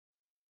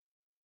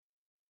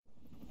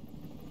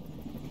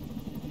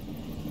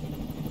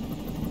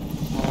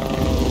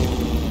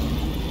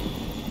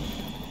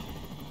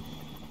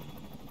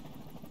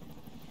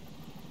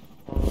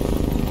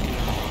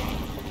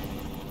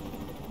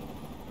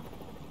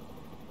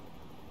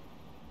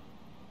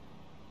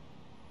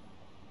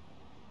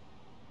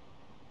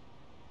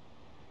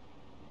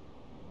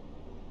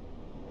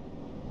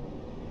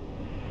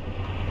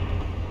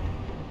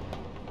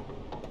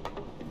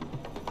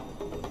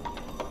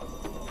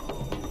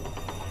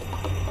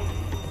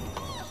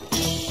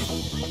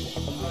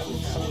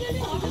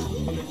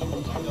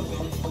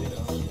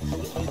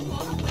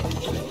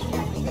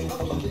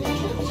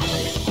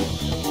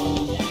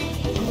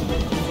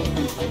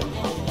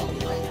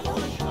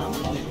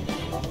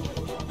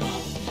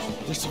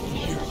There's something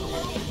here.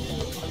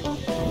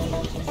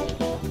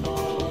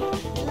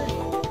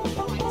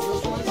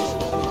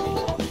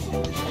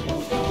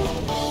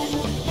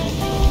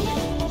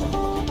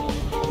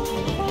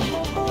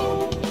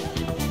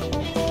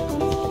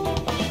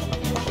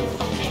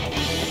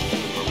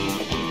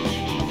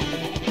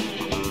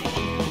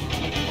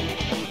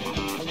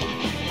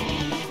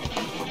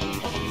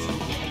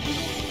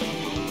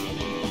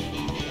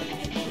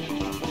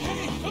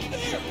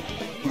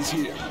 He's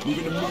here.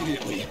 Moving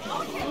immediately.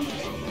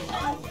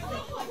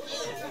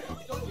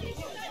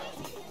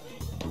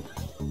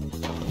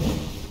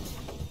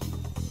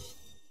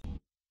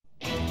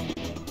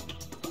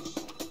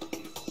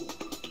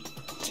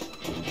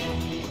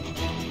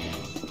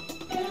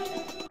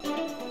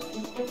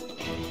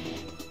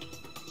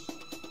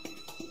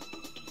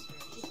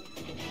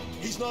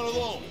 He's not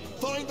alone.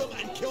 Find them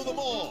and kill them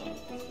all.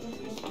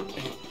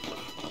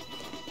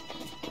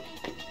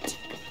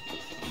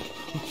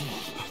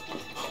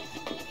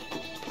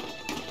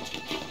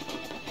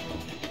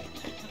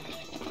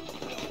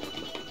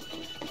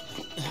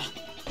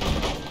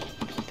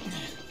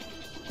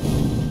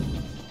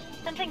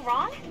 Something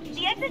wrong?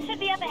 The exit should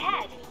be up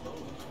ahead.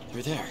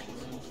 They're there.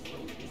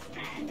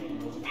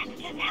 That's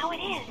just how it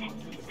is.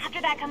 After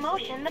that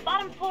commotion, the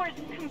bottom floor is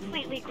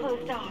completely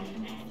closed off.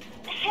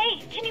 Hey,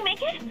 can you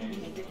make it?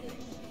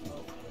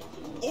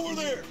 Over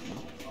there!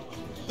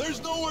 There's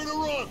nowhere to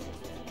run!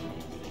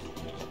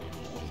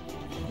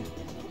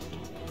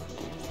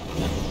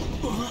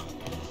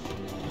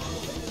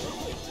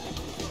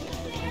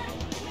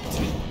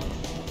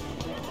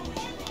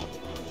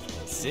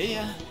 See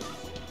ya.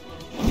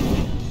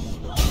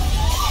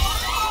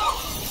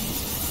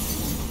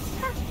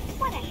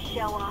 What a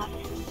show-off.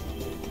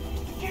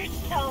 You're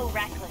so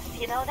reckless,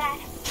 you know that?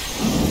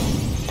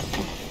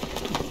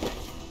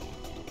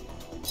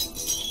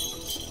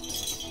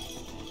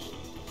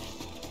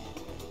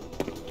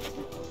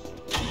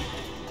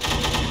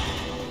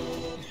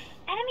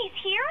 Enemies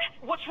here?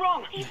 What's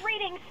wrong? These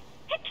readings.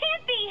 It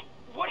can't be!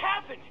 What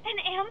happened? An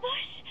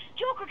ambush?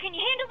 Joker, can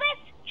you handle this?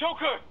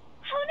 Joker!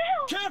 Oh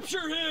no!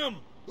 Capture him!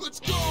 Let's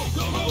go!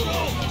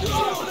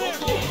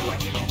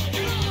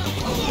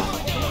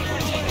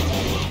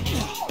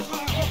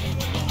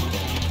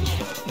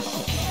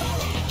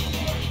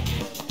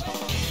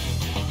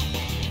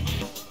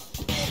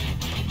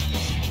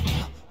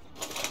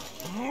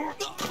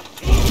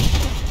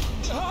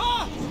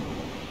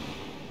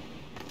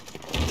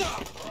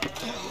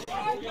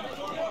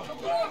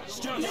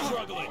 Still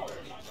struggling.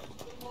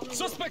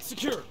 Suspect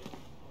secure.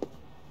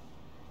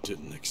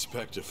 Didn't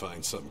expect to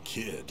find some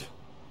kid.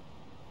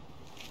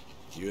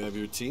 You have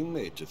your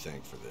teammate to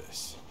thank for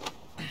this.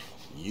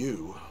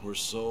 You were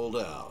sold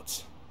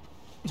out.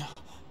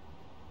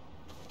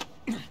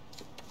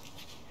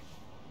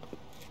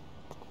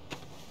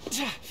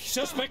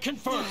 Suspect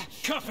confirmed.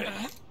 Cuff it.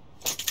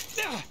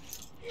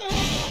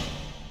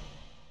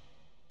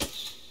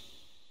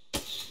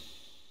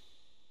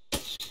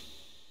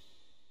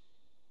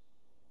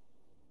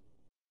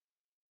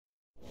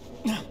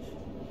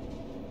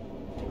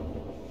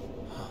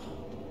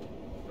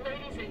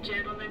 Ladies and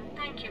gentlemen,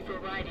 thank you for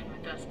riding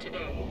with us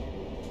today.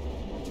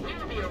 We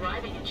will be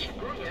arriving in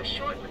Shibuya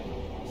shortly.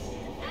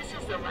 This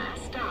is the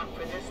last stop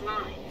for this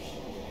line.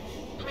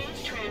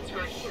 Please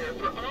transfer here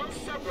for all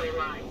subway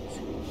lines.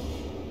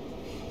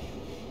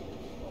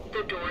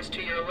 The doors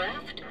to your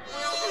left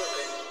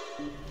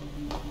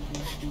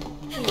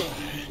will open.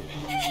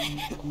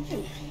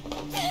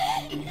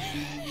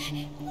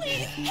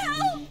 Please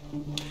help!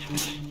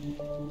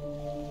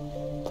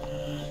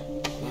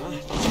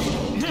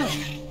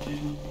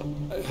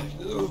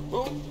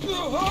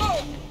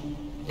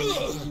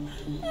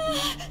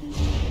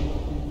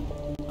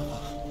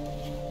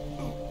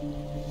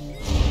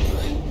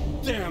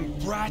 Damn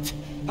brat!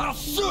 I'll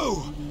sue!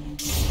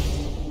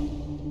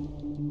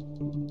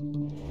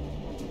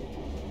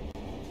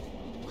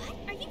 What?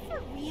 Are you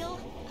for real?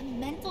 A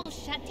mental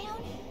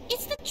shutdown?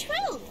 It's the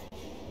truth!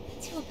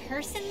 To a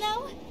person,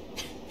 though?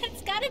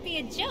 That's gotta be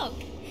a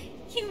joke.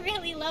 You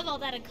really love all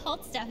that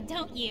occult stuff,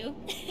 don't you?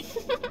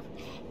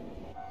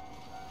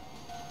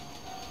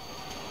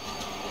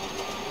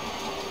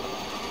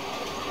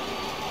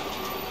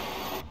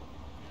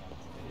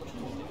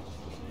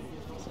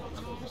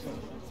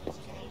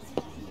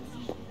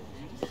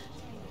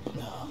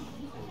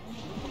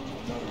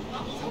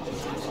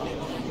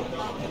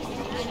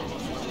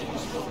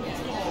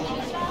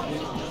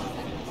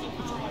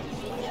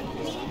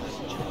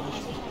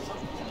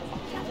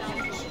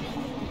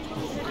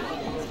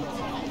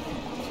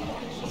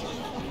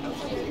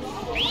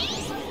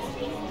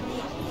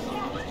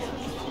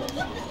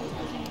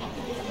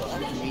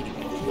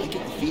 I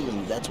get the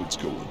feeling that's what's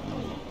going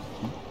on.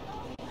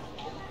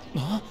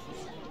 Huh?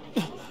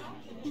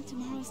 And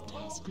tomorrow's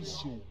task is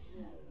soon.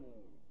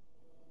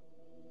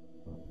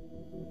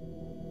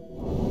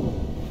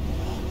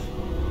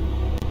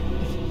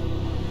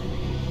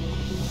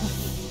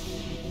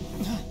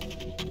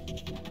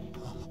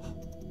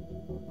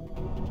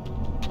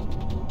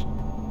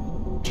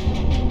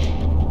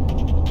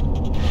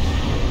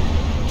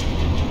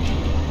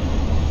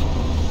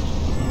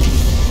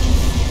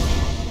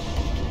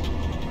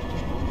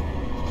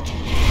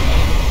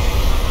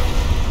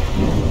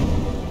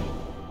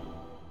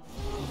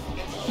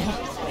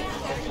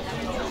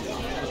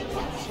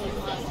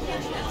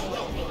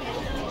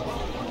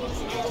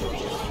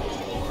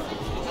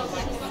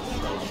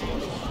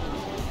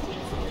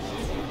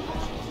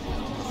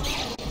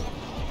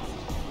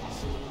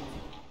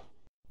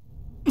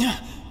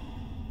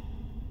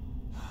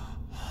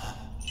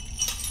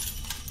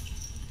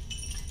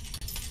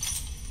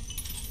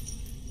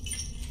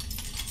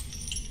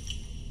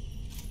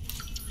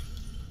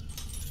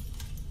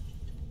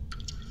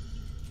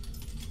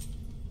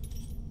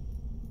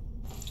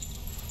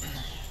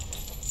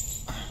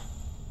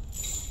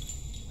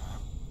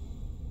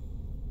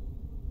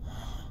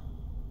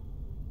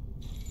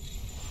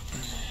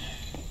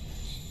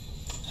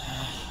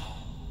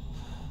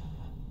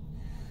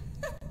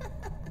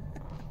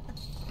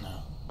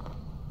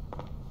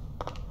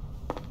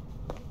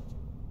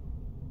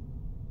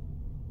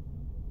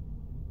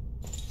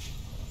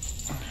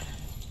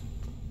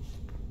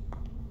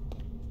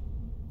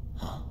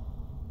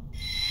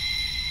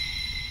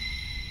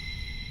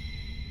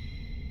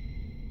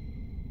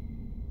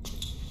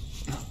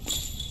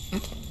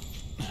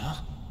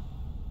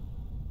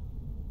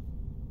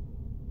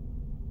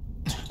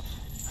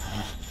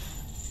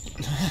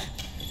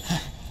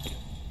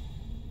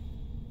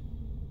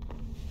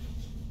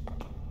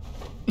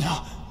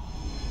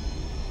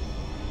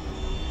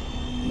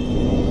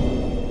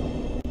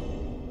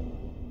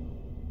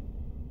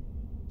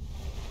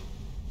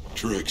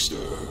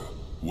 Trickster,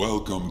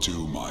 welcome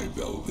to my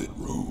velvet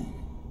room.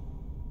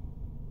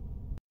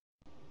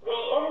 The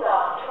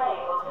inbound train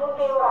will soon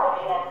be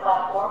arriving at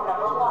platform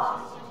number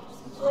 1.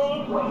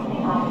 Please wait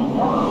behind the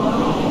yellow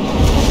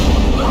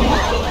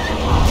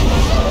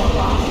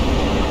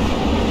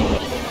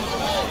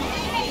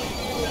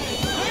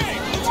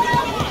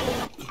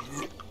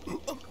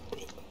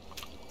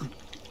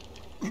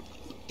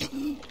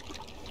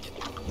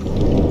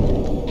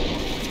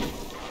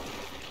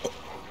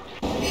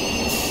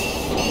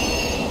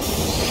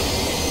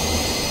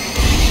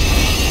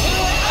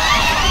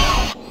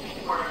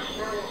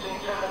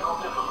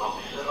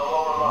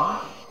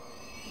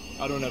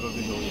I don't have a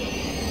visual yet.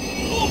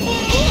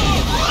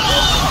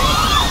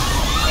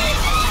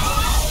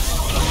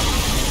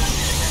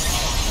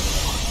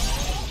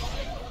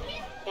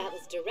 That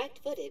was direct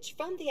footage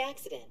from the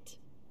accident.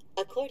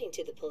 According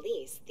to the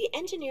police, the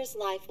engineer's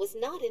life was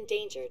not in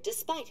danger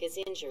despite his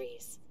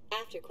injuries.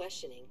 After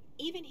questioning,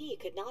 even he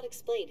could not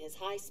explain his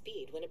high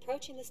speed when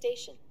approaching the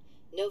station.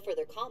 No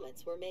further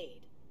comments were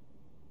made.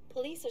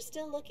 Police are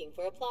still looking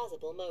for a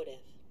plausible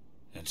motive.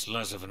 It's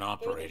less of an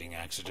operating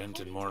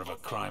accident and more of a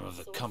crime of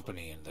the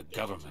company and the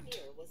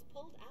government.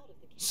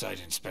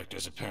 Site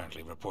inspectors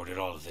apparently reported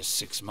all of this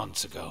 6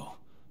 months ago.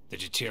 The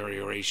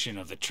deterioration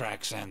of the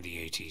tracks and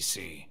the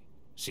ATC.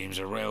 Seems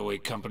a railway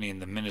company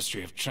and the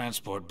Ministry of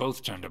Transport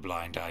both turned a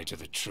blind eye to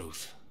the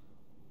truth.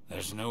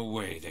 There's no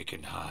way they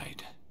can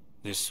hide.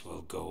 This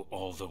will go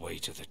all the way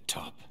to the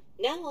top.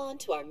 Now on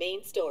to our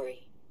main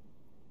story.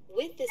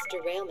 With this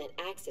derailment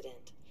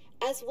accident,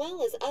 as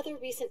well as other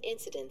recent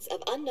incidents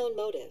of unknown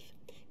motive,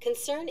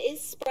 concern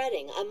is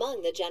spreading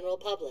among the general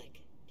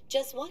public.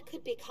 Just what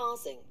could be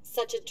causing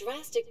such a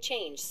drastic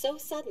change so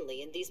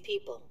suddenly in these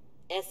people?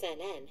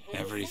 SNN has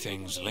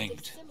Everything's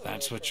linked.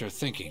 That's what you're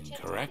thinking,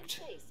 correct?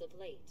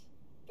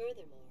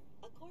 Furthermore,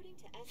 according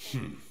to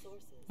SNN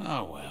sources,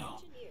 Oh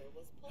well.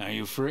 Are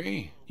you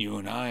free? You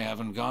and I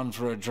haven't gone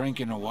for a drink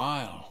in a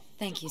while.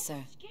 Thank you,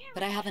 sir.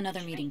 But I have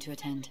another meeting to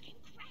attend.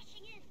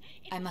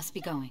 I must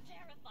be going.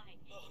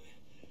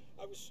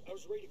 I was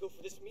ready to go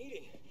for this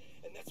meeting,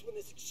 and that's when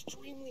this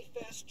extremely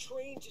fast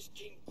train just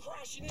came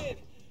crashing in.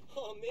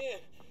 Oh man,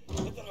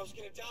 I thought I was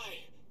gonna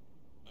die.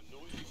 A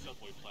noisy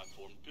subway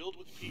platform filled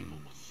with people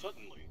was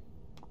suddenly...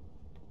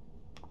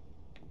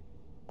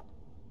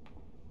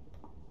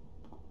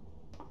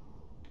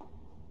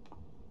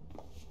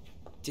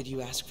 Did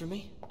you ask for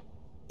me?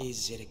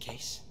 Is it a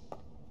case?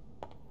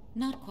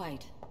 Not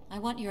quite. I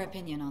want your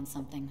opinion on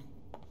something.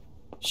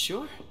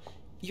 Sure.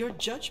 Your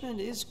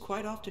judgment is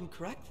quite often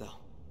correct, though.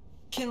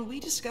 Can we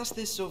discuss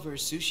this over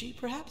sushi,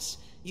 perhaps?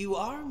 You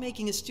are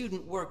making a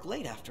student work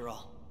late, after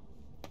all.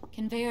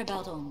 Conveyor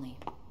belt only.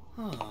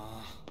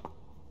 Aww.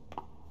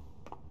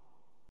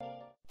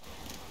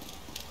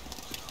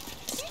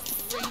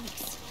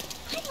 Thanks.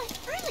 I left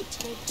early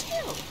today,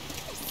 too.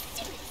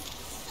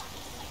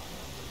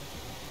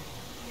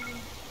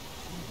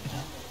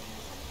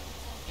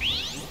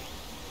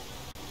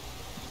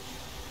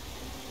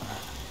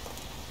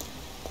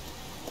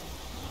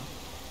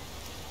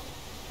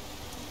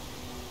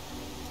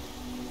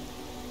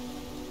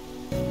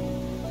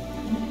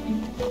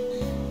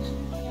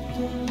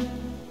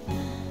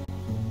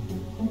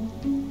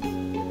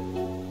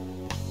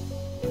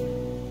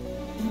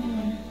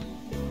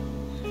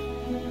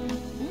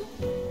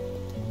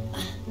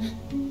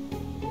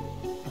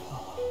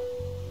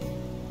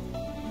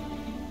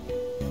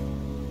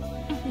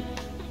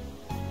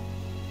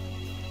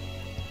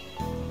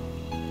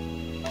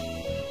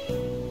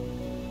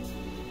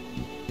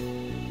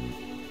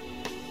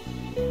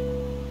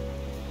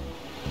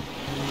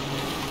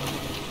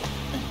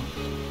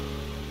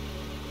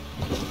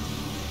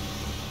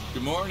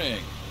 Good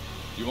morning.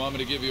 Do you want me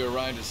to give you a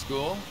ride to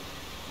school?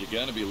 You're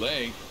gonna be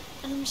late.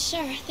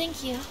 Sure,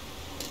 thank you.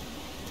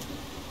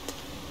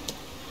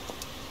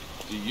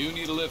 Do you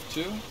need a lift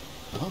too?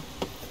 Huh?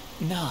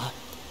 Nah.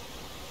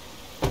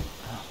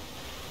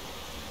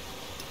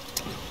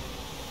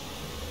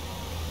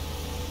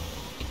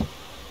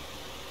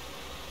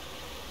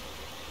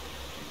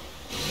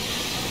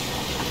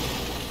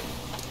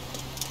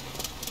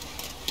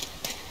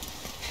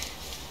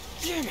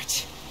 Damn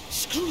it!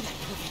 Screw that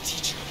perfect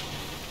teacher.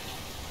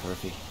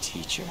 Perfect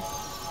teacher?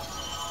 Huh?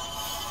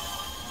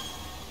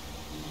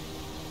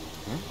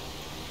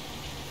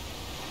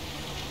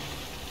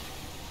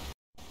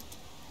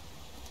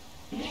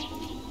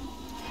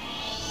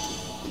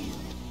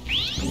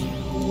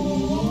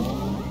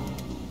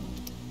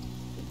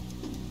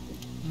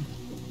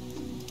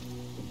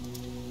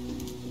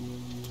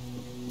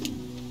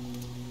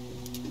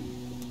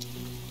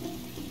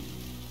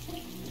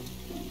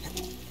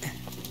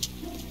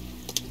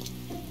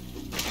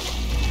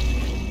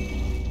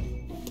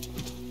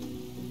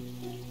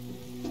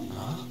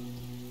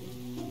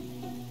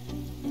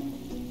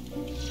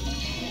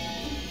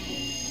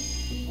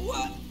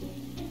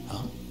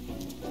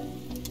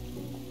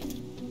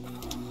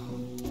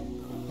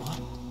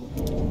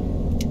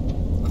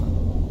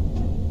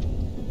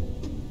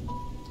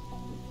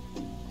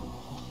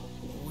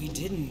 We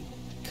didn't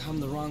come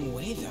the wrong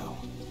way, though.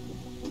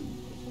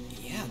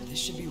 This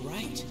should be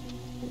right.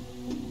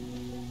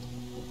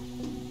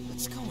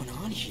 What's going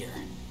on here?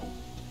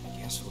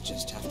 I guess we'll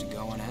just have to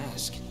go and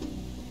ask.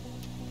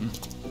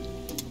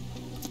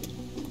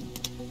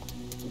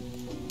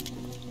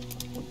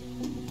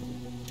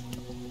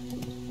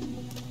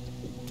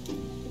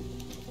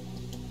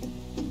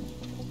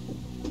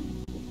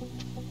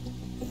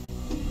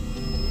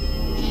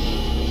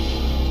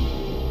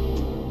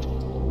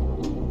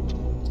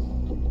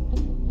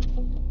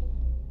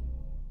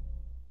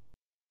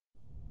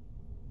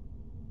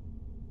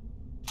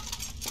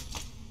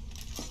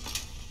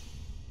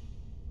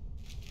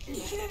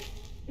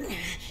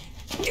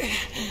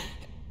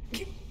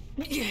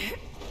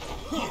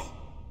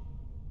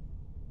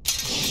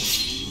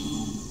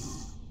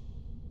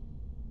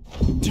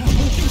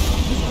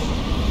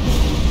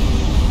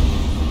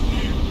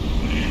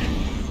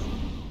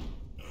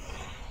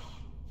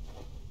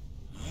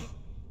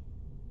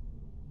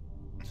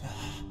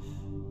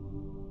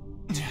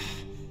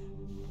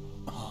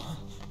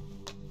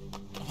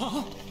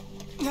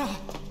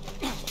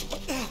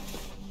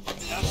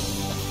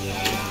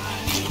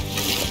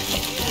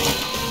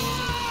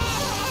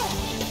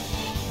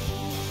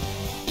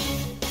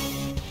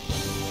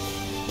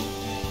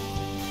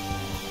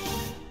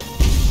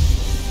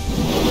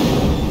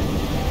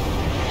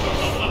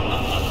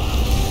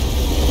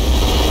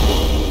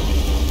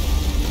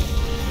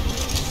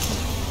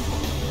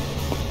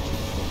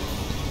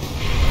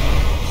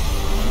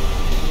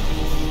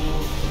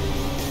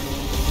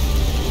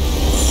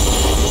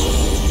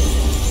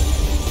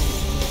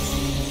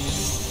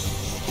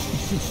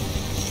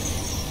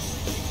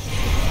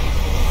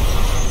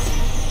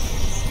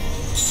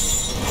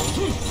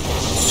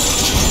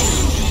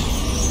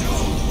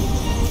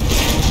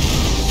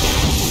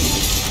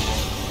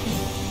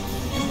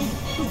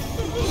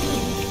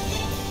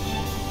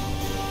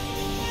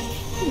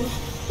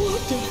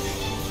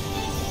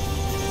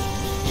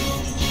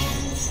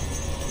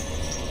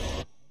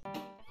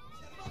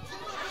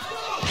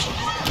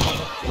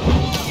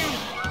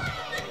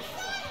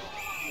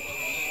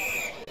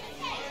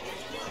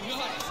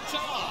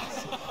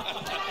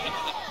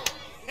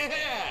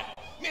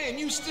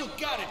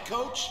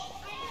 Coach.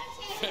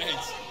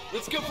 Thanks.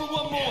 Let's go for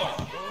one more. All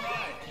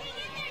right.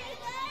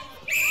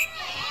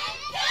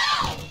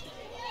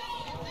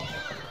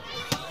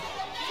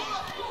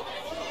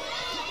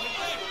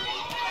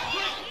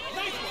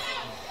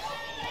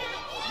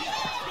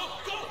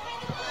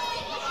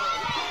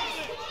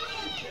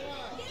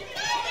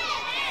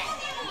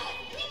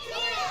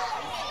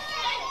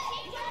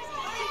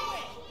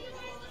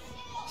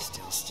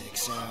 Still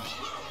sticks out.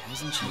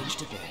 Hasn't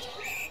changed a bit.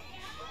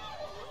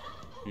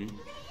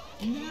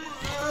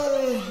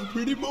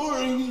 Pretty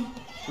boring.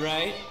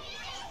 Right?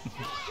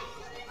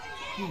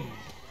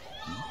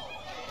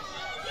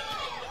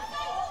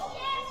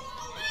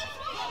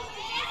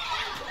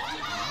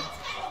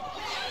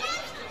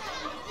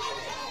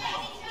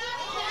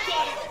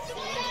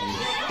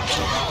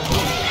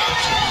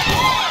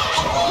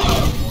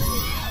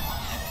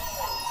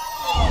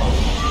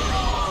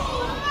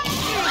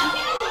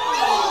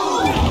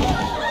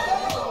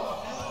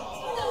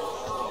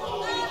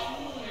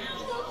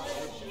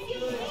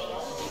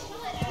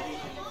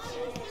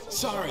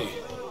 Sorry.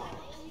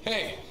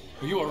 Hey,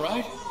 are you all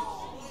right?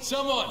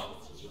 Someone,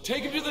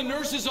 take him to the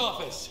nurse's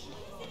office.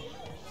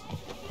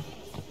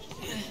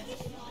 You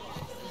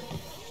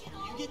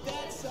get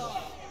that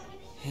side.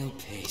 He'll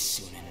pay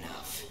soon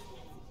enough.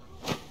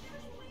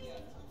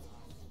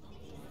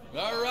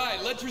 All right,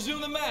 let's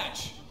resume the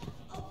match.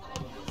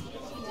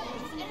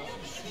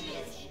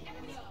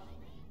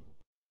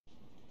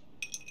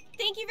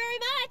 Thank you very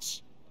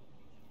much.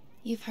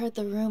 You've heard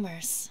the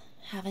rumors,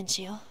 haven't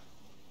you?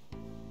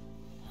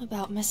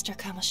 About Mr.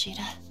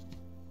 Kamoshida.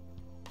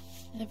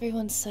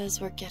 Everyone says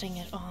we're getting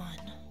it on.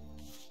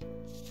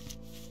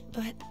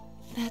 But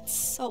that's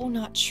so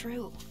not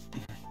true.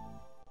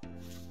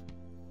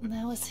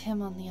 That was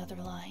him on the other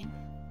line.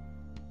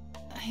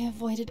 I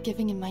avoided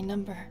giving him my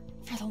number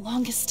for the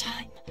longest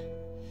time.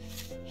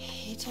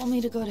 He told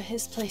me to go to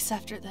his place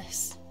after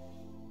this.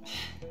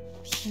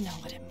 You know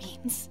what it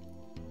means.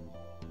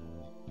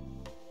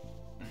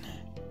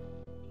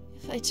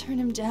 If I turn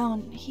him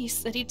down, he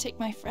said he'd take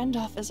my friend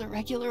off as a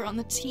regular on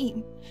the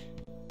team.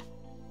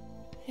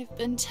 I've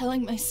been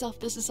telling myself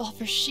this is all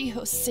for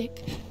Shiho's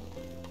sake.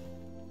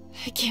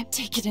 I can't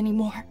take it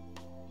anymore.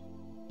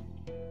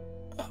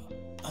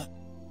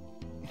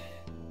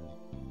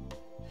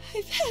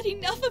 I've had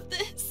enough of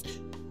this.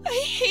 I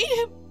hate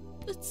him.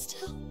 But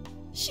still,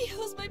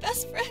 Shiho's my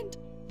best friend.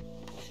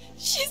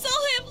 She's all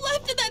I have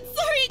left in that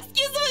sorry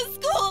excuse of a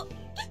school.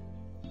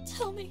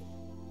 Tell me,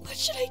 what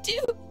should I do?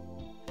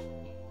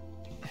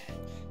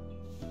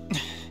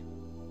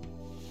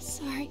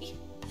 Sorry,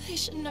 I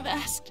shouldn't have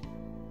asked.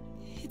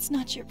 It's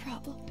not your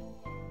problem.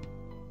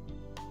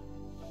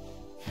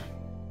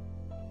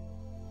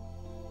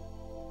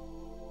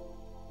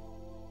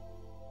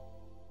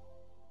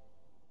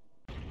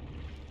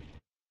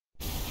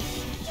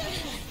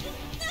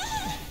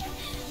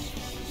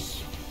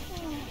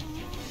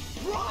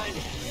 Run!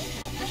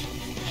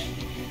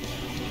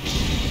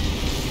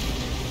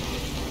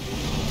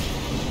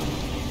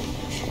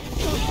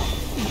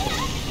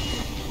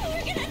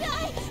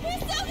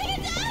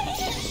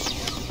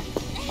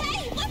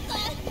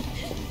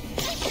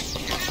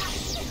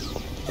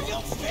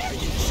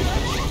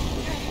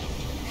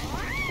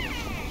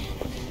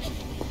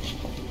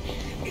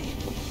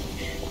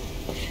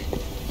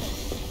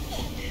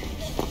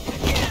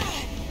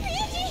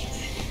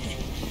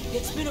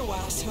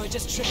 So I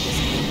just tripped his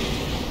hand.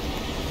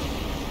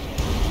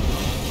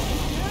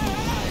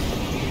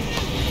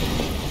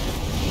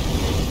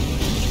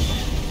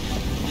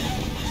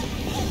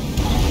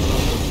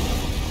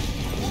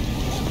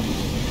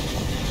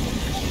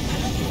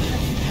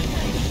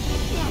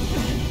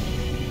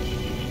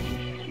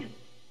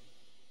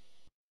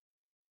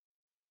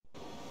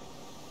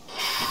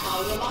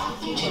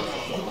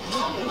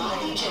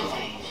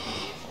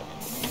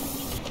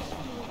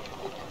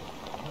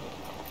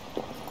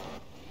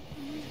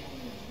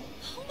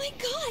 Oh my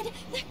god!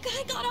 That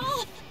guy got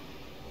off!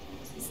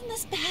 Isn't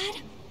this bad?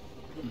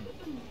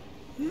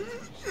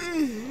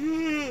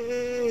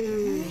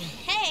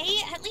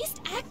 Hey, at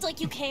least act like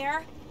you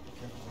care.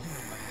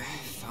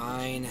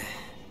 Fine.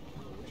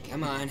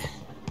 Come on.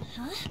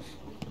 Huh?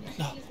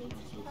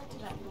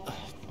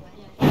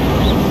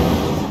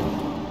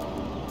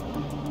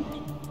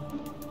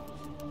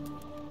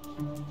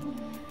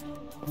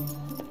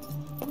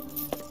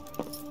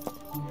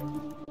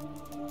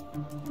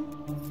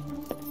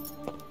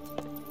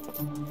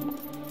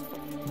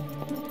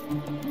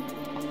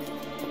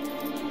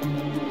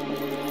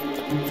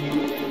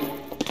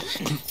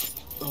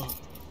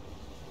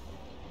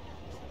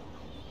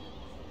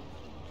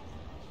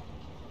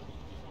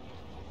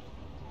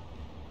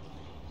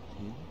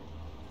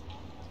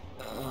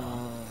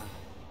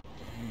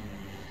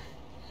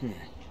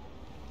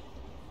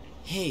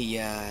 Hey,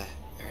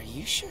 are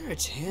you sure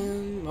it's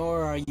him,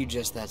 or are you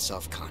just that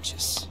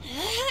self-conscious?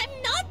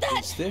 I'm not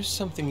that. Is there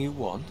something you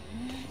want?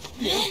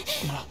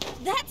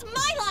 That's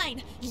my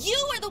line. You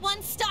are the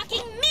one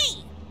stalking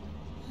me.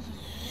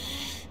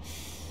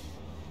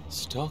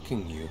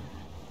 Stalking you?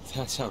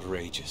 That's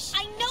outrageous.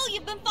 I know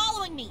you've been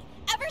following me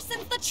ever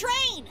since the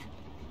train.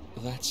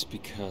 That's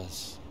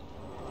because...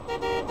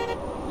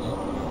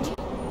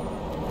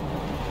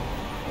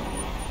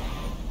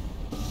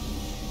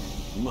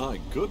 My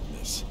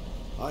goodness.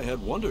 I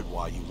had wondered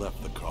why you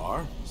left the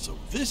car, so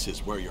this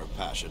is where your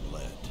passion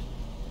led.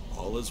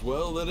 All is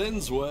well that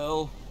ends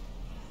well.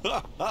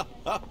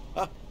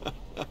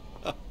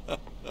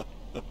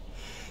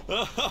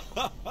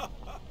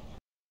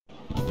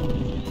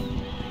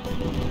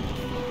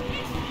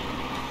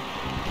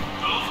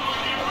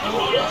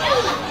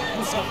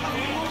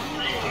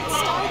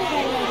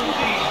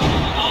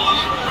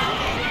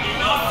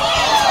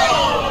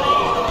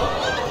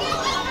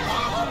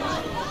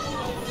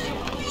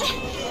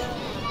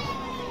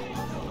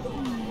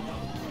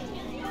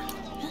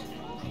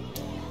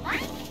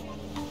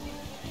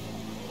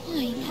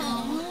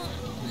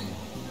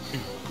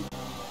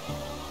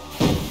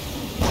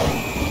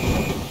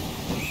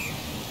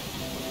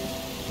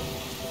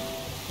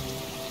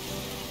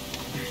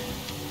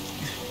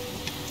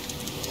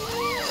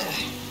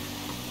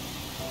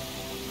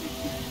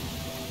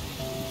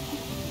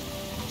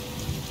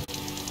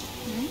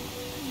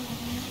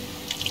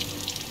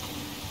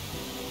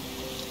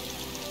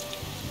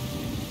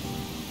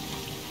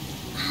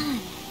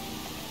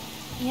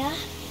 Yeah?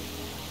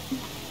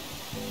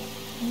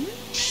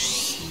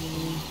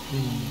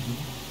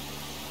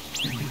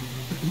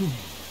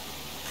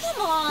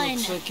 Come on!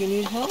 Looks like you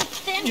need help.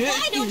 Then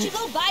why don't you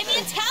go buy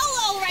me a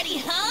towel already,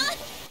 huh?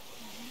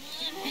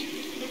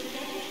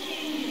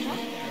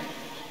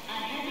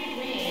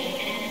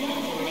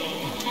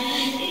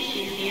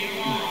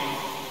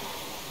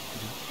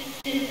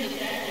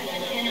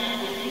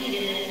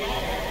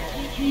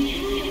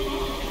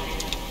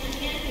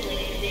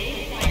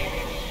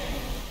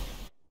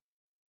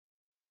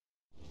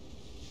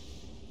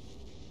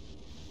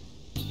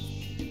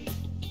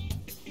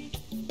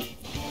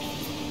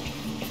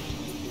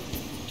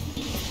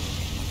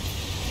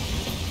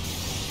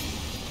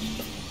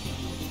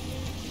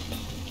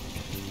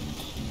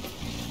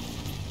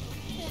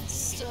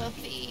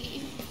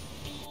 Stuffy.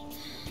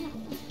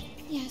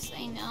 Yes,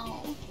 I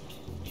know.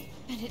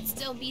 But it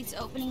still beats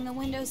opening the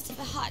windows to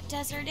the hot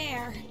desert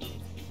air.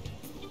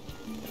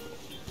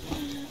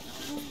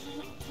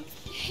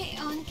 Hey,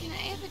 Ann, can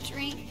I have a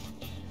drink?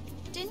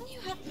 Didn't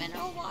you have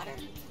mineral water?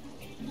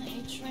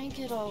 I drank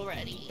it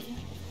already.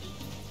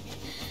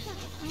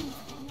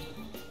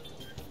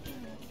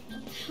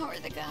 How are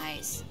the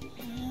guys?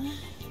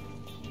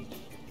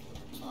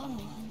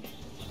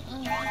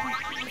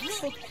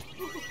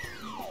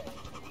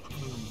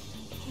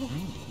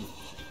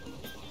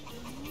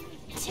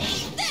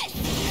 Take this!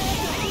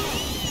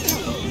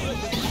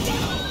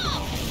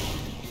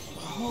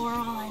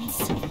 Morons.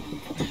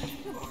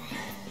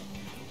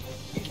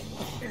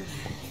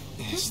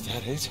 Is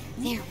that it?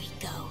 There we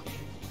go.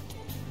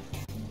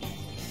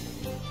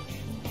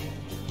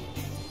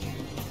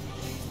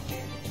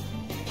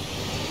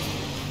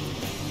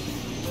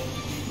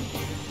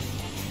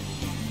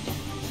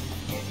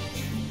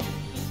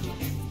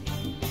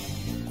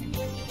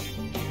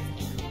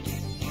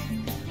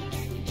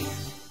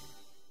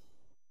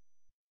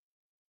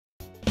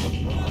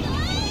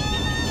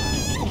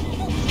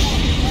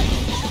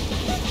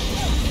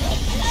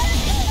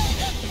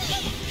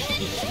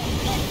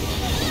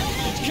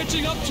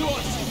 Catching up to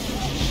us!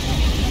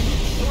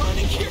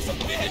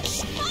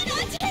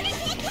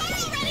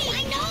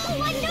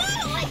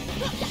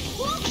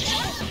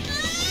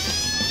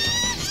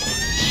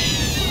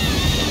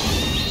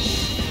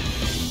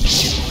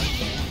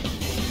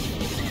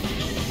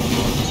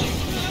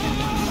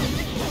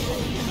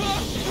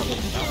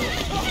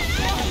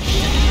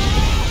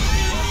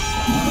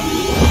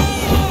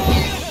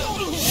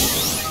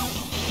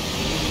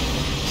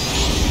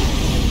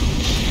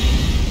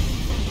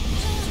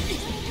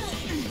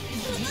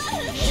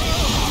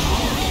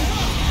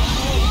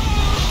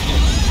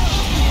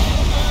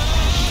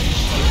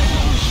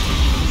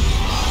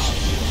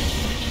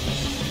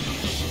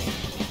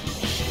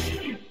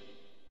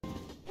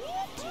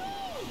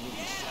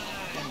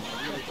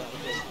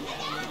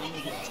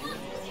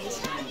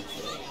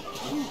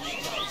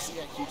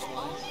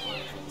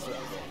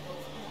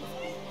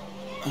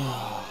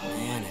 Oh,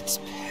 man, it's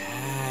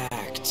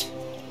packed.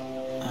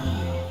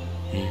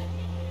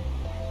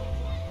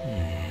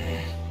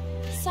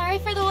 Sorry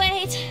for the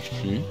wait.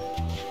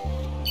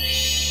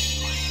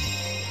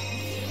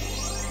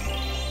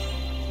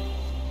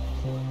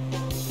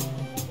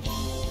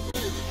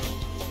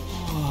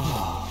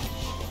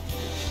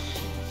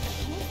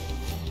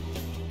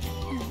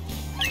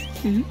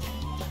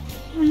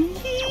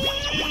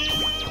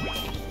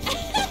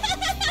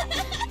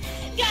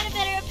 Got a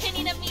better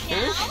opinion of me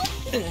now?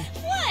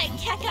 What?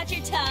 Cat got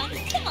your tongue?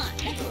 Come on.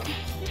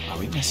 Are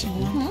we messing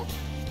around?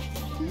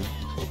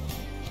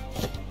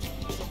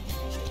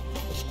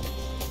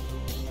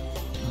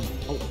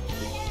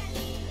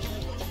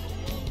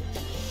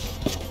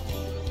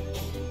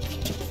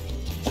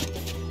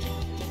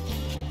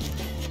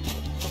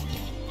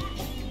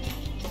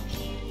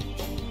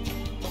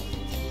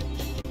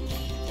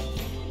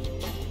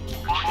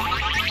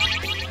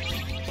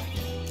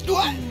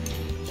 What?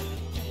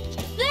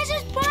 This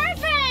is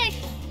perfect!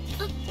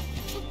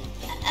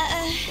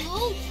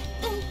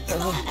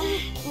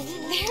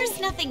 There's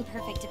nothing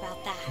perfect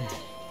about that.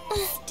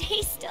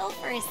 Stay still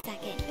for a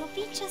second. You'll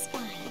be just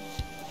fine.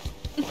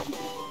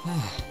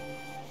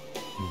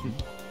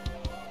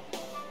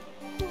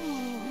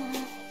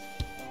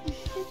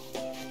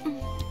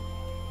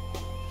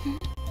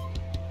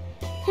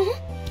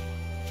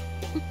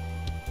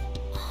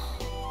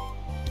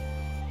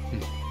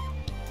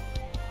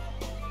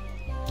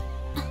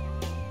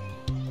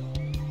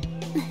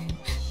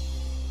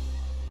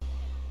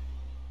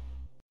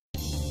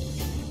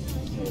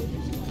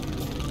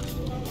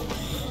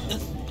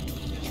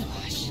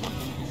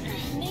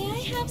 May I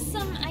have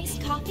some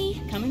iced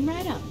coffee? Coming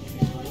right up.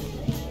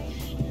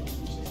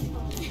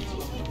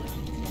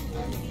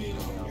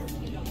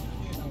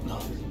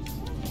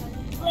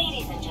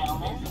 Ladies and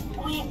gentlemen,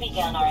 we've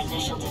begun our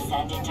initial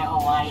descent into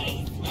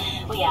Hawaii.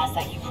 We ask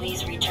that you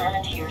please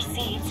return to your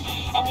seats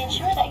and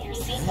ensure that your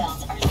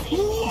seatbelts are safely...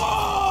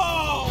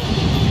 Whoa!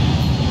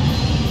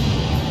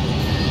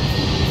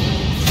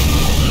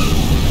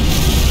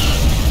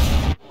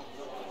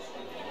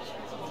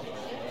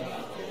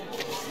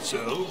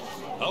 So,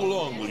 how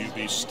long will you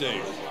be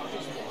staying?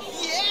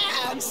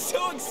 Yeah, I'm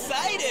so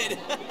excited!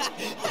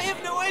 I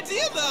have no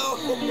idea, though!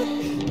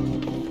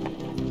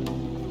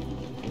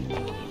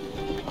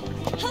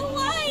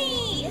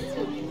 Hawaii!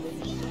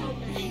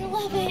 I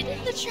love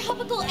it. The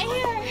tropical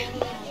air.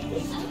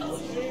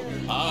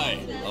 Hi,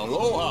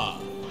 aloha.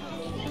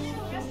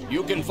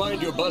 You can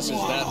find your buses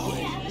that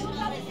way.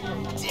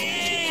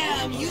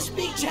 Damn! You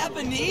speak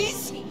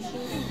Japanese?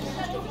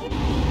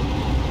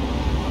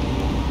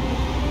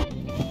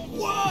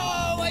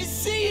 Whoa! I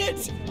see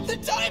it! The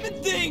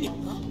diamond thing!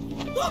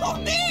 Oh,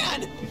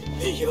 man!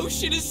 The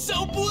ocean is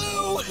so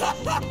blue!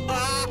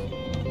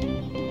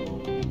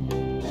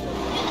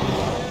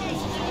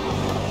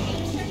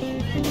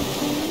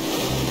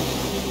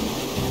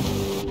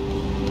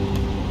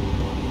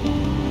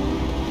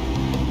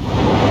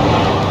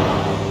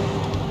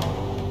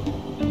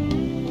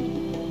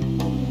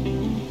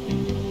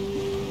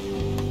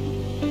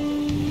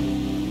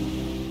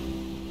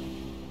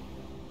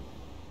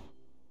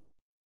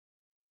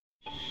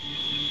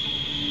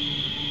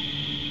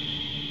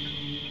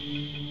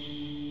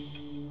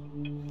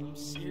 I'm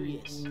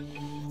serious.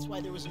 That's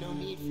why there was no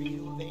need for you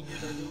to have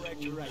angered our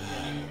director right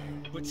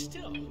then. But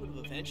still, he would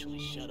have eventually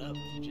shut up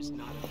if you just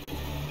nodded.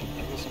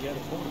 I guess you got a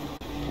point.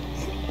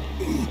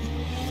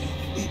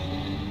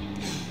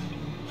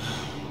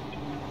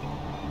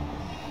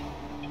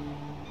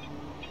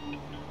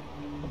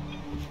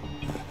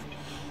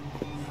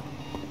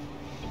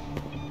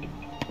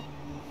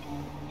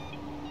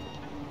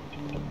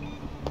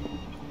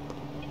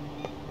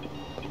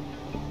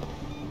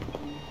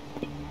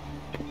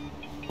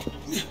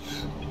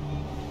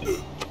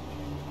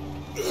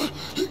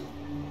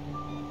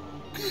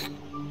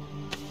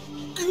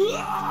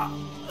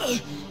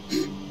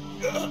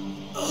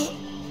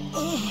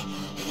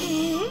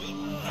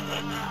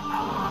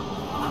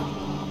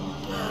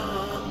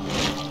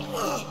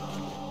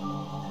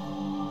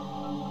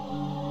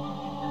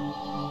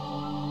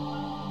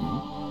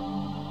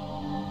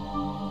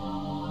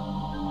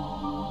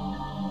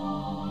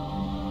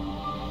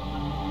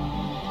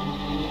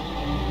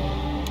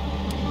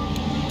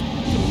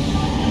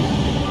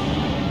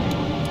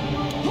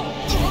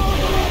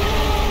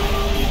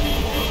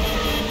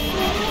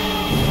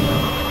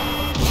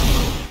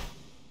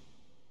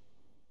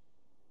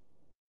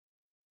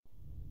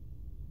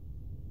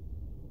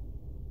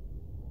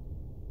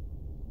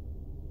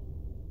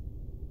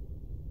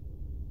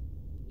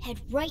 Head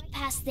right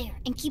past there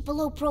and keep a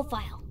low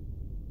profile.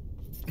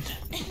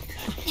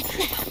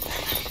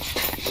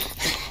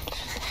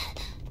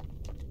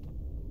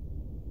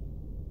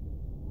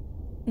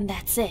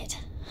 That's it,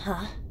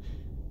 huh?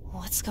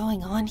 What's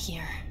going on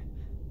here?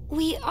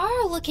 We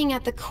are looking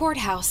at the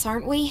courthouse,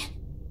 aren't we?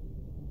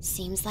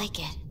 Seems like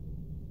it.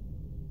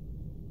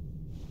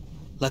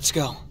 Let's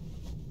go.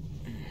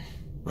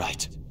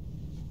 Right.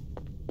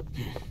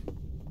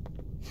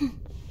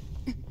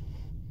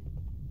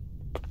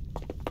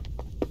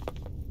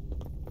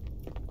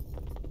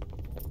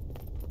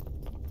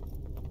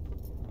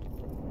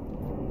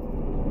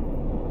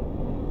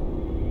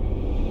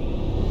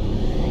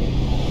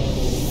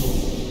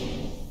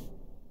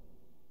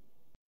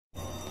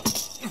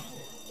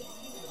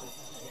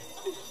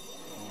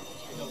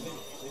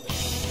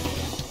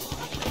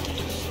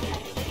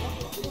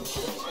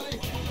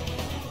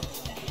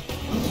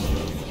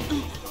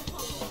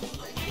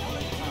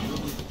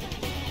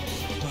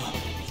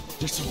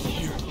 There's someone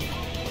here.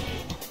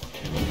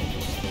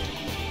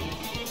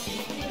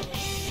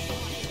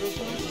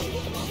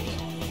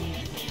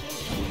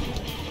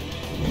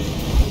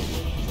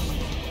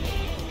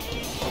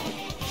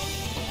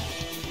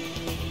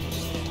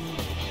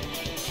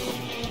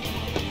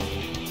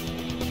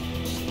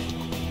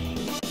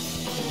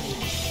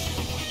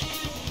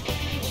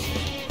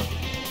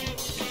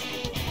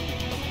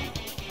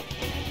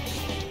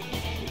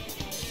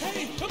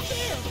 Hey, up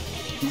there!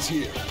 He's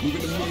here. Move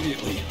it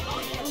immediately.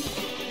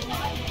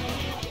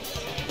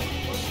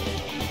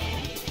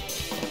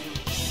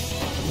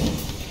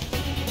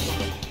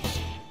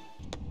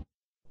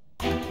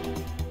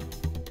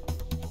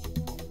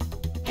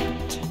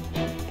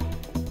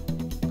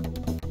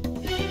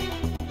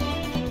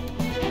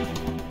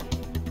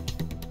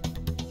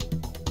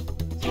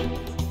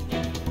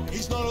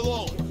 He's not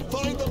alone.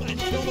 Find them and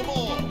kill them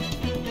all.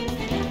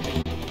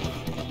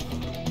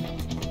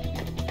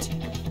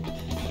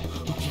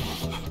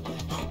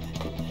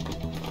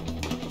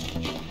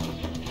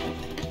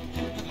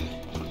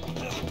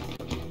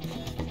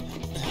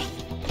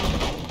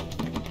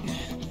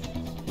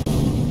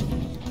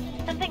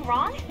 Something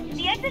wrong?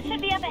 The exit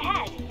should be up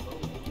ahead.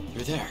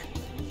 You're there.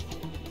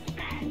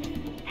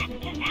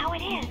 That's just how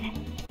it is.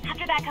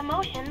 After that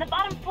commotion, the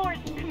bottom floor is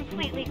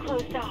completely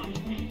closed off.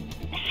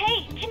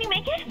 Hey, can you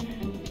make it?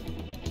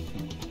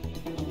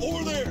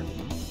 Over there.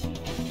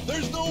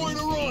 There's nowhere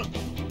to run.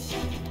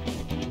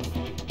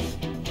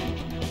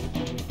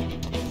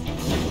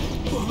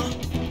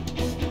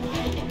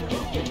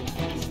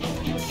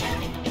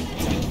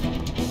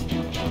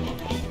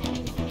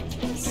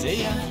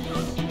 See ya.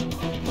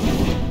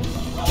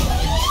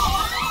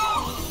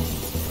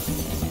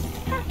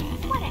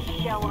 What a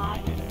show off.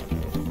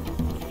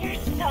 You're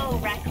so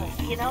reckless,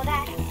 you know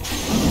that?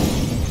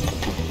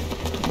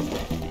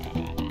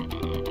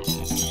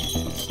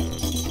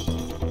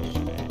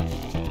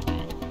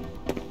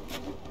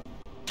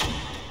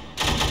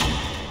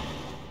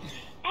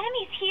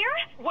 Enemies here?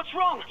 What's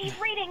wrong? These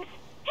readings.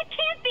 It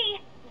can't be.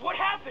 What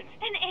happened?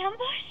 An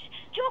ambush?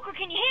 Joker,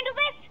 can you handle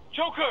this?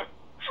 Joker!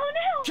 Oh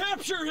no!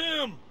 Capture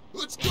him!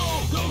 Let's go!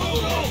 Go,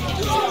 go, go!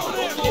 Get over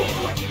there!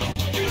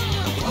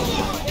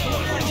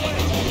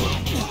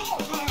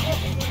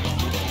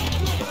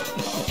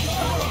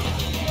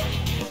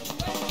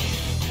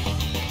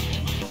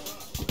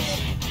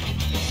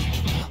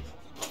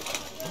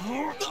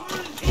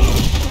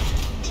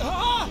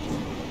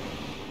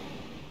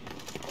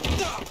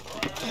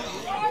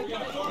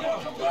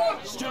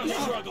 Still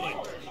struggling.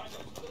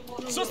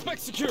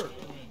 Suspect secure.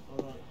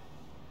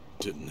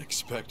 Didn't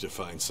expect to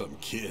find some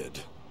kid.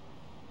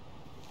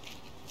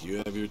 You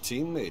have your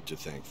teammate to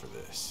thank for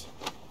this.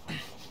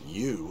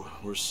 You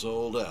were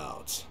sold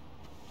out.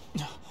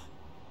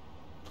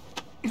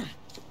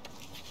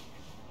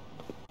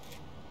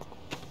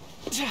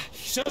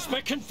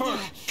 Suspect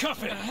confirmed.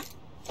 Cuff it.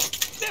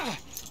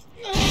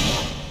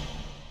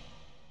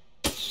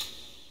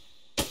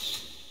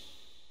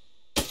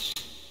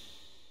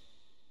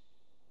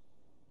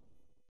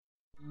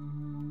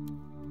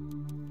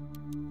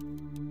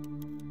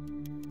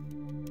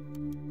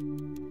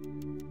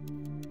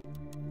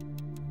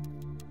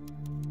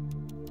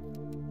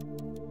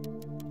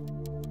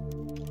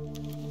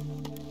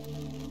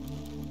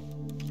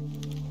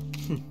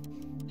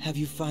 Have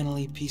you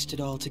finally pieced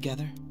it all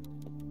together?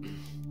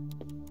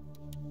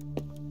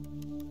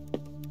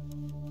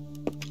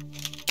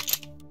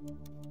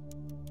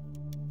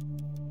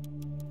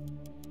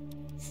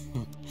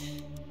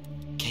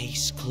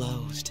 Case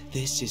closed.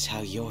 This is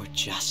how your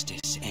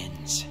justice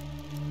ends.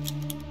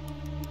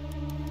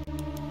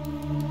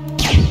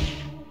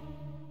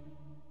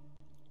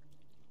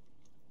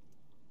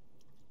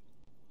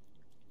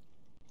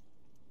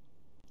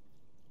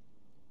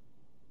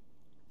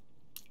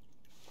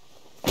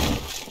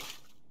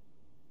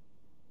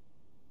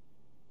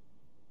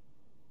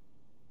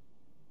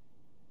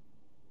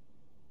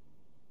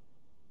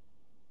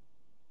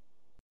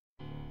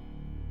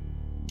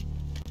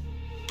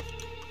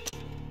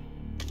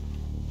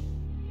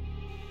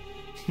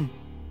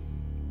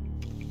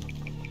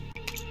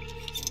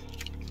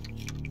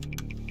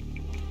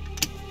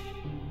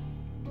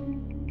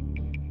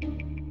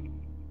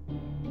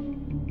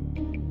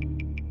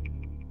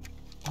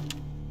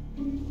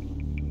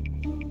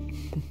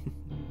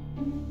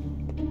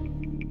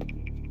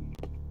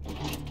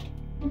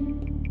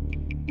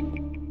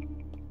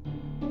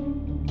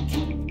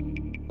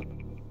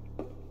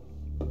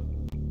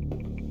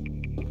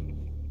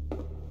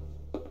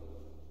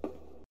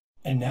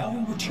 And now we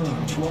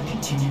return to our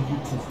continued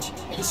report.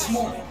 This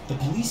morning, the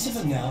police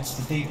have announced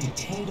that they've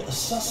detained a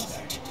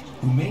suspect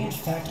who may in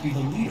fact be the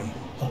leader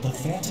of the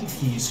Phantom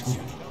Thieves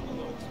group.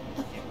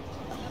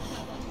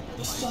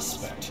 The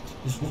suspect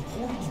is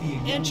reported to be a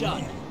young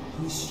Anton, man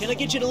who's... can I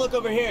get you to look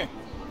over here?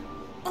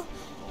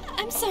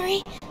 I'm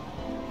sorry.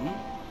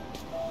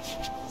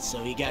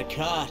 So he got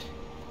caught.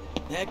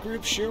 That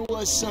group sure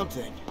was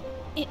something.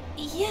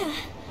 Yeah.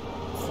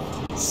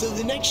 So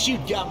the next shoot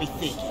got me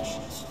thinking.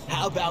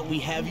 How about we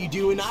have you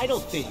do an idol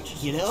thing,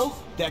 you know?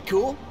 That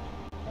cool?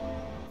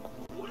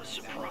 What a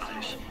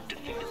surprise to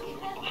think that the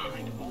one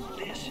behind all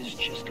this is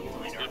just a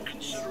minor. But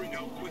considering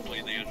how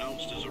quickly they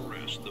announced his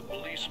arrest, the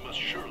police must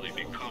surely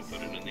be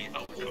confident in the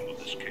outcome of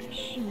this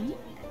case.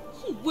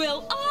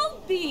 Well, I'll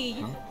be.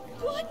 Huh?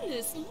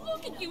 Goodness,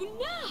 look at you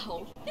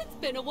now. It's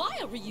been a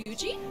while,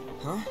 Ryuji.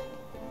 Huh?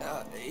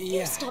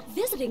 You stopped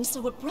visiting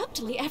so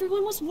abruptly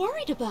everyone was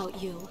worried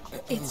about you.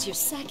 It's your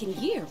second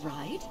year,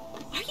 right?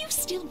 Are you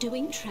still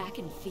doing track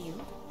and field?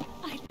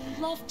 I'd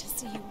love to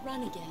see you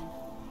run again.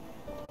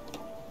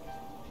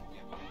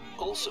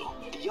 Also,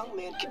 the young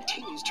man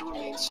continues to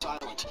remain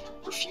silent,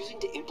 refusing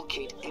to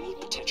implicate any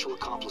potential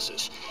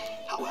accomplices.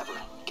 However,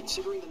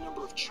 considering the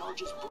number of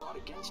charges brought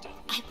against him...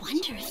 I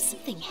wonder if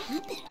something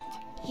happened.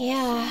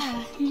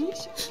 Yeah.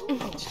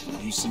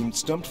 You seemed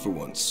stumped for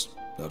once.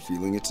 Not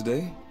feeling it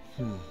today?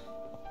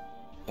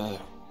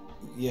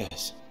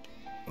 Yes.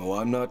 Oh,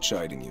 I'm not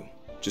chiding you.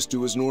 Just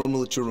do as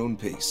normal at your own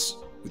pace.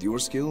 With your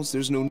skills,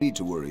 there's no need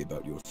to worry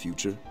about your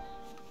future.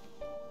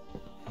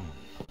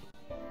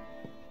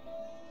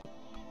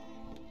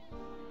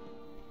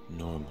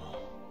 Normal.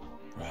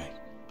 Right.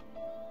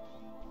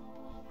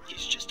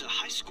 He's just a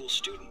high school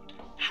student.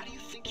 How do you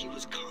think he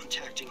was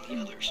contacting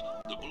the others?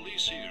 The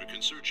police here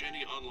can search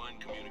any online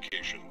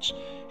communications.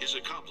 His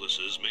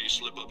accomplices may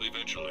slip up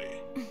eventually.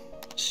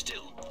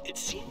 Still, it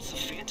seems the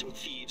Phantom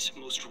Thieves'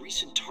 most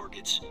recent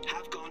targets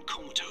have gone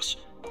comatose.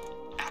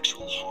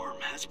 Actual harm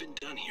has been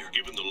done here.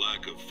 Given the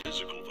lack of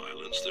physical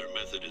violence, their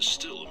method is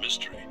still a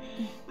mystery.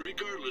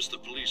 Regardless, the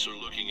police are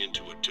looking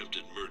into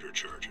attempted murder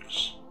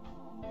charges.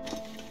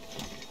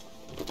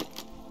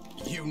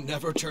 You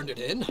never turned it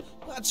in?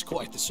 That's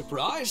quite the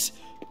surprise.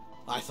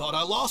 I thought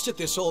I lost it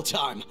this whole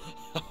time.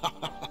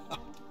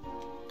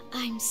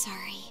 I'm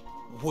sorry.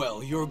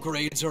 Well, your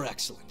grades are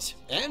excellent.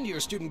 And you're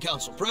student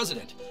council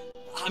president.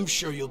 I'm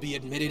sure you'll be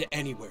admitted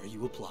anywhere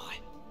you apply.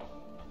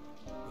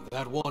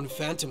 That one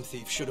Phantom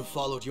Thief should have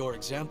followed your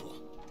example.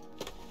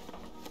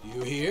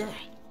 You hear?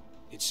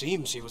 It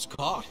seems he was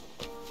caught.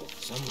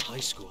 Some high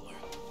schooler.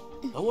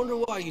 I wonder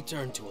why he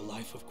turned to a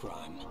life of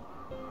crime.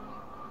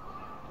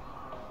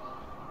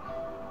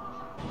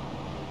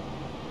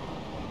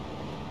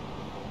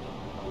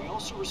 We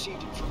also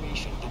received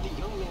information that the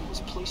young man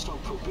was placed on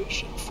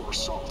probation for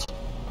assault.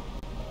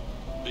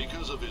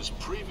 Because of his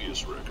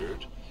previous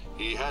record,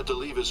 he had to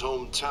leave his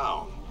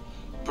hometown.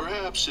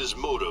 Perhaps his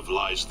motive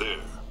lies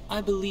there. I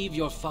believe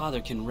your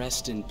father can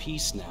rest in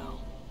peace now.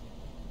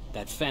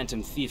 That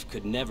Phantom Thief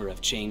could never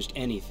have changed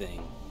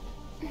anything.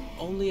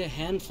 Only a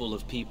handful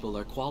of people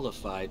are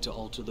qualified to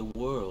alter the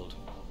world.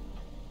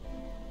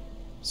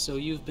 So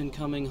you've been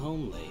coming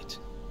home late.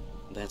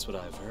 That's what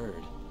I've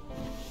heard.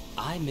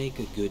 I make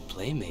a good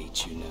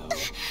playmate, you know.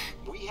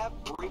 We have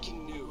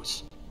breaking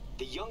news.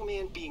 The young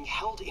man being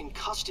held in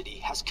custody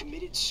has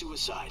committed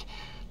suicide.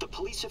 The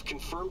police have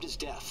confirmed his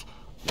death,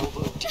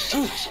 although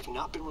details have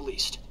not been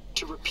released.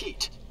 To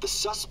repeat, the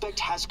suspect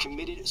has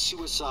committed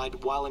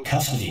suicide while in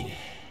custody.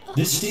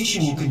 This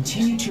station will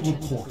continue to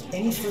report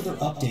any further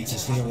updates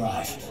as they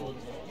arrive.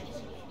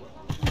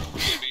 It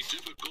may be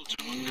difficult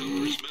to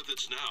uncover his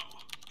methods now.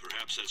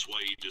 Perhaps that's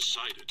why he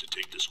decided to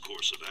take this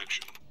course of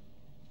action.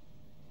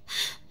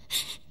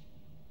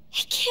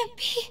 It can't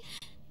be.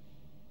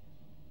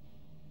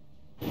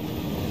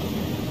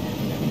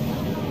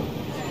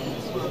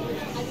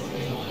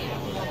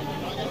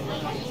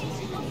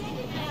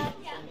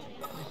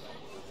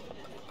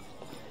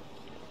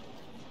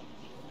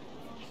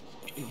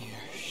 You're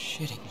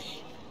shitting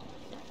me.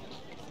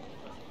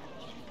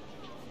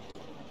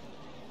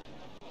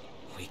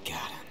 We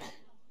got him.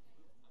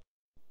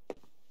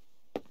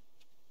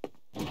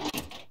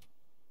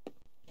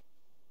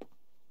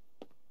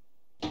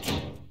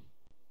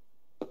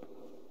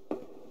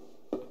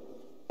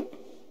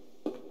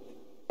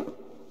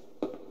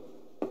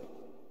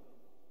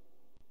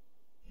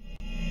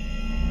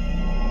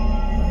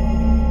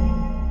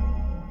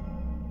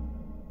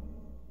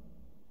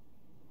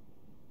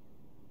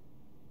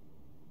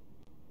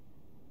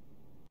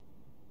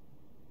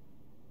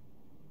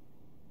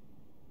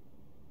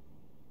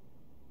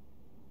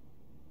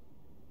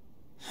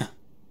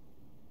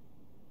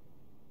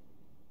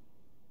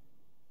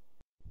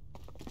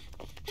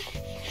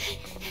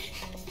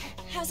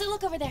 How's it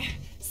look over there?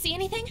 See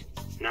anything?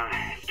 Nah,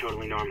 it's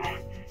totally normal.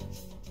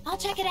 I'll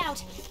check it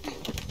out.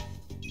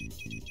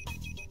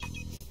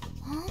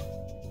 Huh?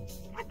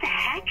 What the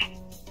heck?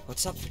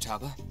 What's up,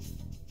 Futaba?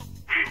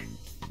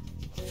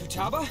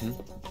 Futaba?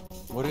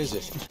 What is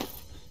it?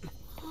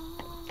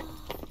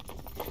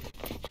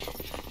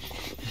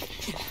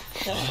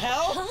 The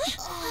hell?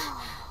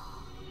 Huh?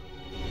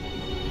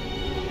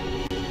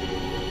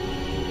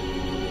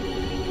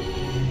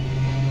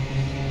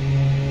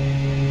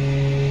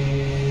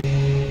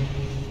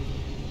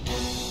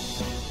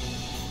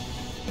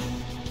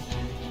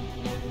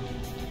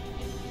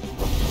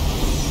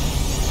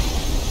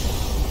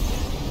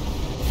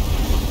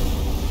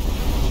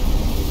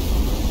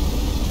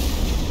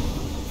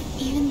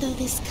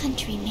 this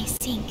country may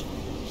sink,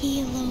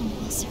 he alone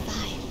will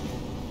survive.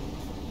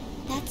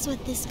 That's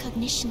what this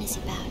cognition is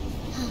about,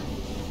 huh?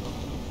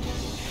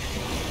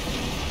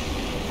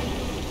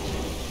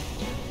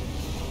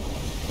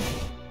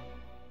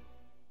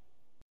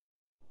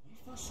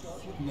 First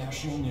start with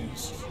national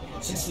news.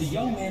 Since the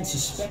young man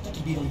suspected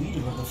to be the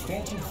leader of the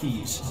Phantom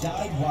Thieves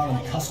died while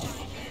in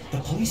custody, the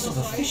police have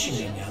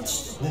officially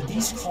announced that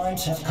these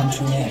crimes have come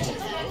to an end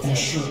and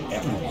assure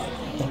everyone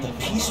that the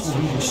peace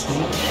will be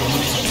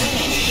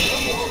restored.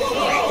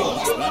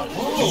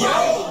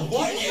 Yo,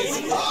 what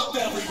is up,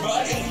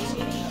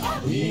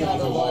 everybody? We are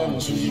the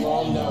ones who you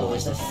all know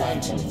as the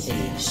Phantom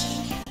Thieves.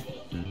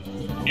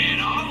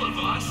 And all of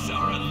us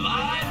are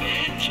alive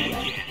and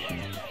kicking.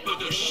 But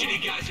those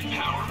shitty guys in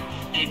power,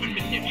 they've been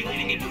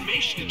manipulating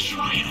information to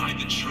try and hide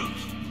the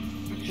truth.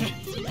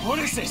 What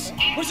is this?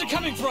 Where's it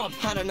coming from?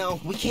 I don't know.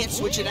 We can't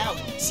switch it out.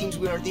 Seems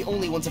we aren't the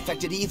only ones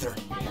affected either.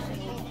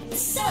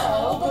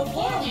 So,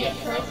 before we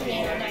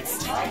appropriate our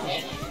next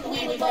target,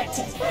 we would like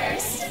to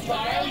first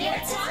borrow your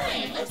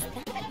time.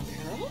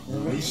 The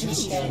recent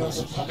scandals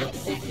of public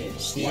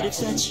figures, the What if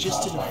that's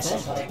just an by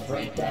effect? psychotic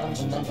breakdowns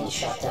and mental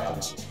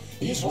shutdowns.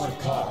 These weren't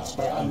caused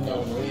by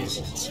unknown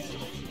reasons.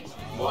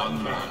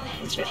 One man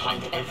is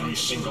behind every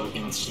single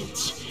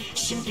instance,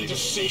 simply to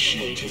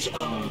satiate his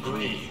own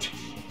greed.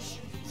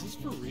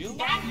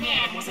 That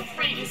man was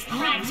afraid his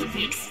crimes would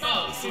be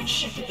exposed and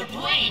shifted the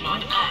blame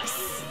on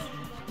us.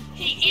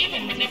 He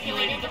even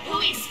manipulated the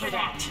police for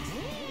that.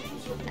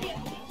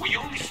 We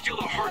only steal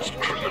the hearts of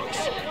criminals.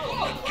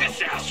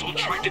 This asshole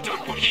tried to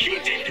dump what he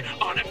did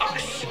on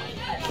us.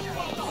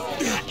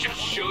 That just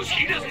shows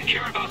he doesn't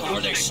care about those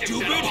Are they victims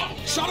stupid? at all.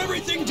 Shut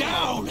everything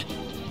down!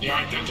 The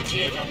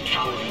identity of that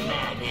cowardly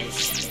man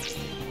is...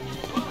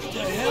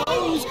 The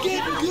hell's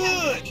getting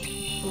good?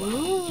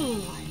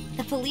 Ooh,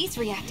 the police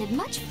reacted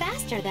much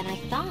faster than I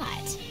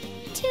thought.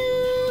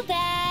 Too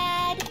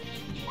bad.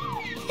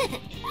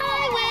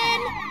 I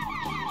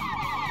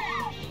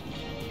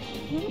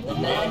The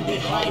man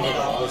behind it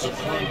all is a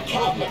current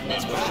cabinet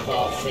member of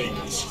all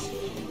things.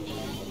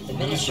 The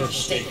Minister of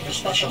State for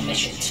Special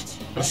Missions,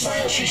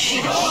 Messiah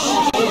Shishida.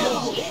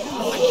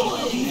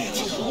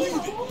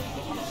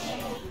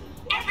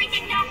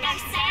 Everything that guy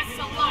says is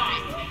a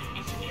lie.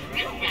 And to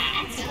prove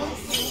that,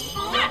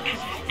 look,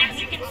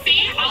 as you can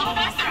see, all of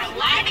us are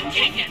alive and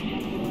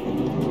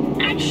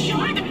kicking. I'm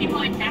sure the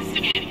people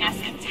investigating us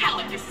can tell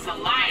if this is a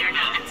lie or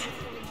not.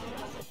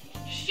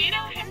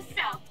 Shido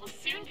himself will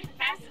soon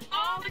confess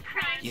all the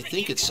crimes. You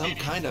think it's some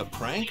kind of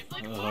prank?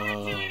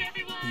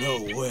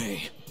 No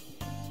way.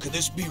 Could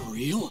this be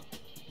real?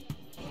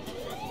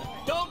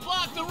 Don't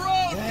block the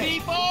road,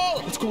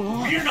 people! What's going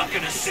on? We're not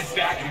gonna sit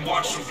back and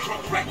watch some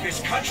crook wreck this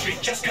country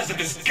just because of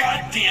his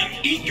goddamn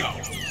ego.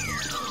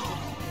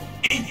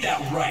 Ain't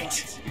that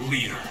right,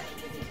 leader?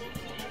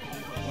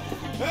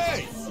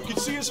 Hey, you can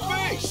see his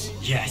face!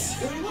 Yes.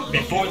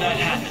 Before that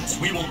happens,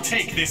 we will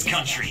take this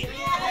country.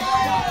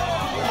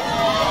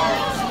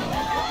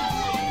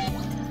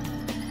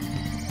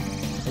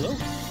 Hello?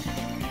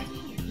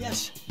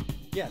 Yes.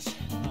 Yes.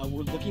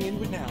 We're looking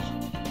into it now.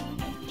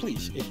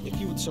 Please, if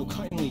you would so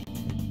kindly...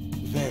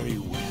 Very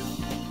well.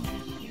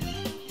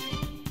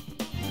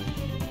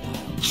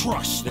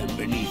 Crush them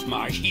beneath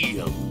my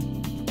heel.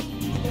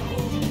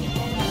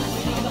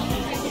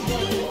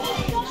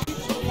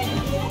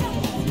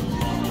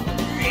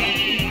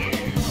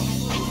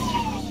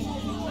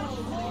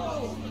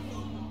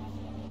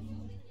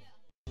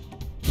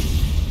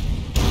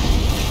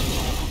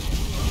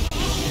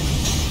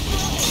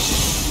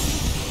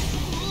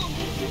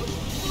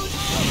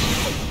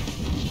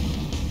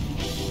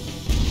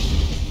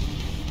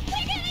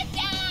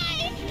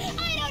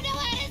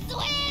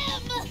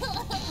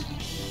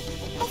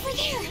 Over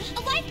there!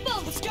 A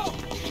lifeboat! Let's go!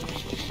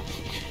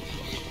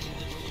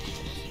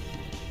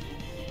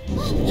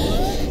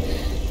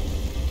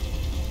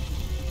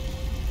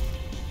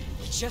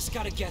 We just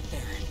gotta get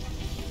there.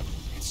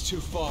 It's too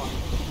far.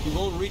 We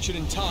won't reach it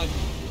in time.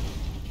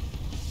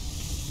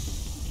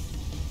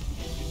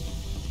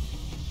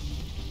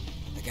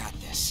 I got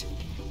this.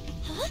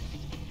 Huh?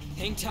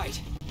 Hang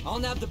tight. I'll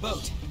nab the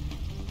boat.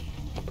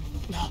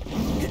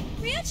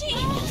 Ryuji!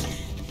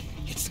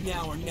 It's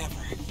now or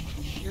never.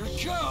 Here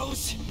it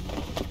goes!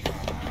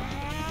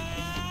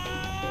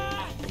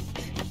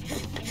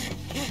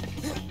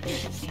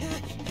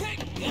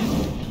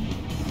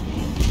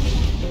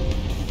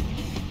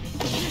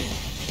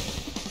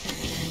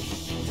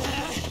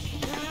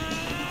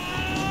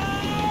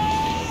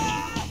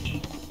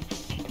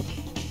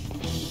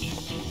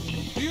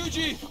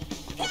 Ryuji!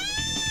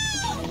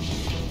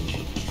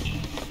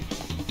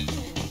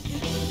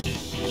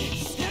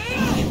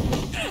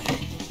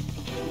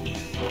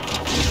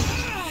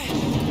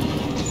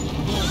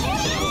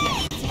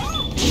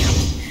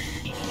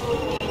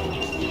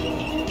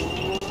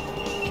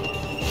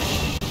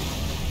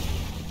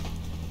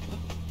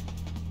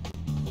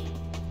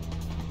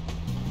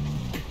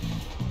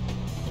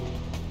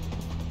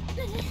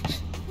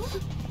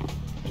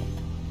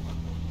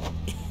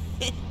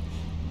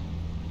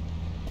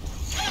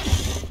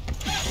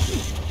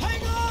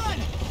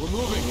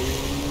 moving.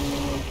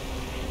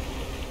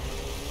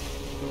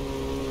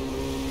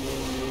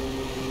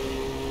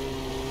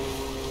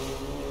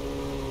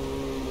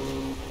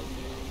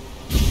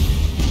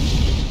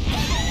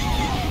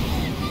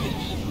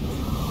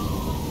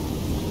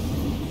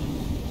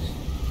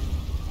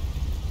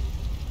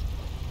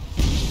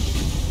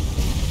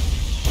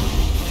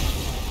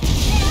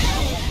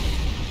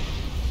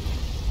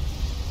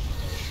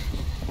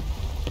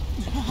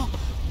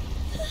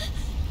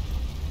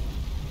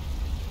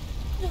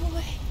 No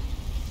way.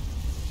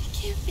 It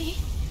can't be.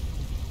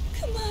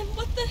 Come on,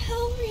 what the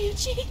hell,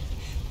 Ryuji?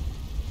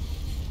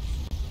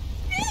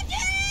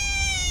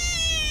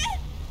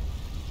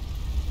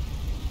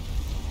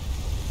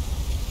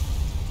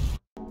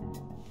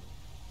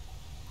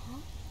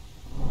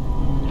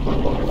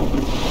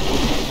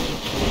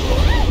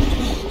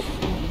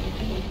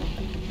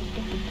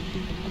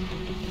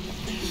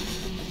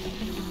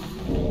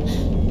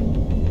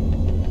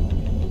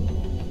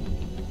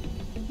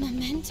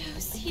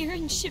 Mementos here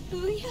in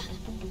Shibuya?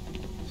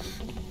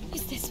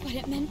 Is this what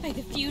it meant by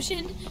the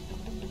fusion?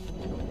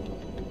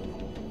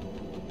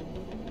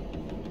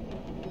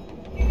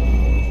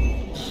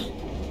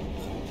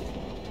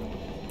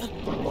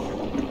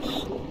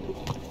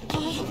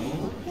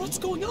 What's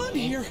going on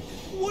here?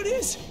 What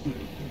is...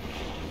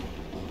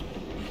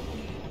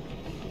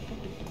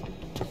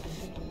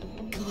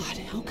 God,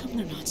 how come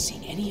they're not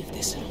seeing any of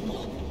this at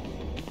all?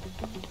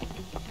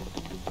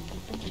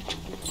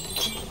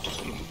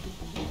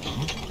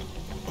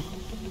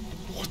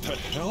 What the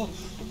hell?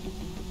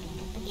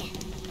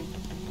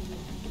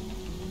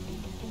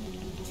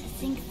 To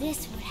think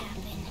this would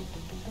happen.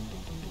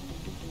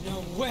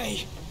 No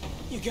way!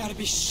 You gotta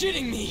be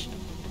shitting me!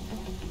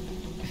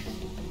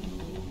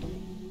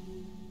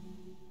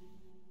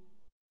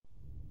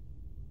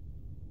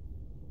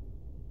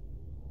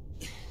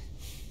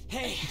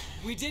 Hey,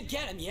 we did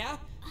get him, yeah?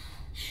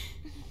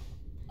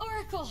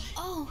 Oracle!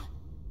 Oh.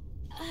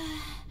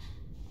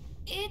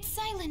 It's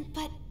silent,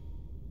 but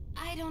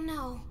I don't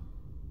know.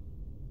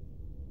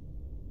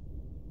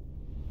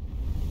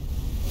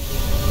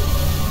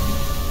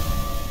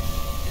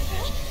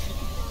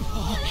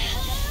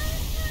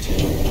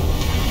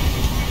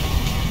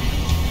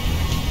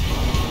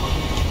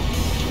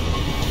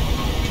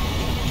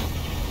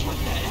 What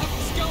the F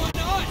is going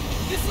on?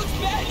 This looks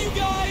bad, you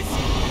guys!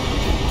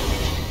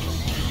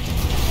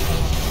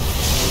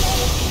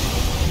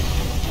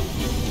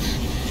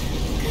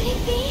 Could it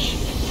be?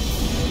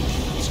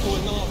 What's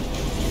going on?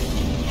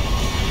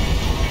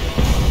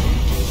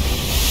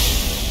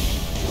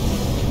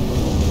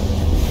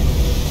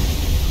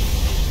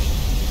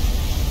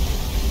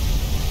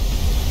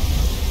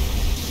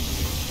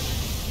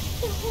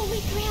 The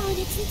Holy Grail in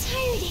its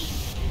entirety.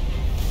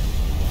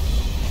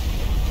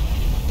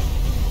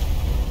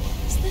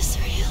 Is this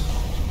real?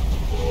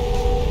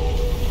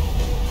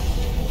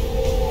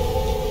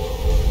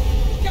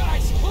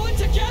 Guys, pull it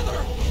together!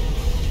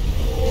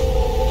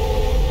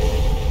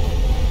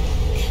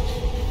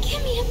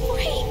 Give me a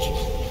break!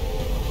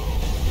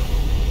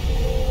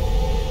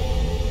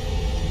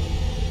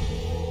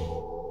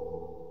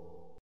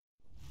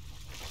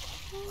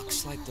 Looks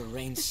like the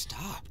rain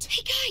stopped.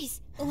 Hey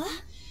guys!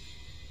 What?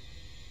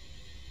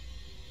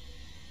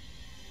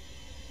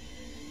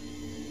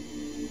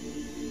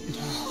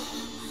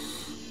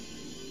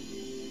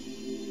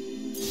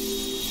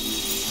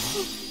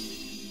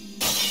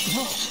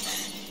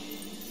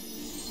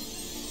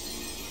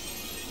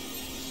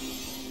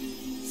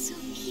 So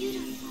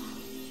beautiful.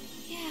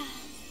 Yeah.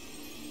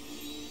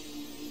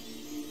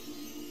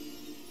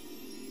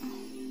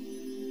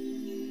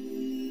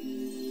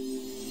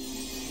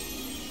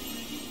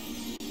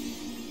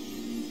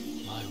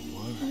 My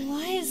word.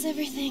 Why is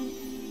everything...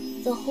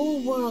 The whole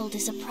world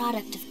is a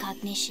product of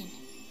cognition,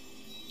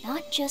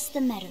 not just the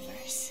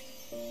metaverse.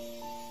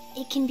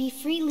 It can be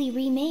freely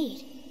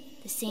remade.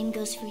 The same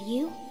goes for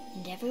you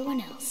and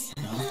everyone else.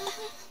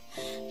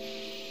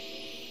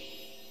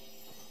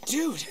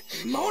 Dude,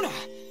 Mona!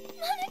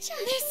 Mona-chan,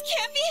 this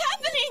can't be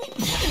happening!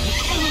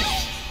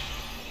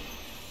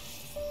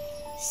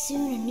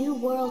 Soon a new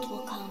world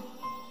will come.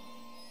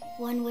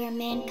 One where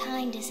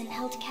mankind isn't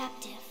held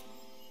captive.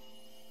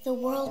 The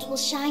world will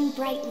shine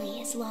brightly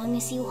as long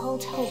as you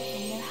hold hope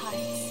in your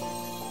hearts.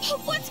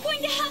 But what's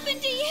going to happen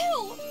to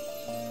you?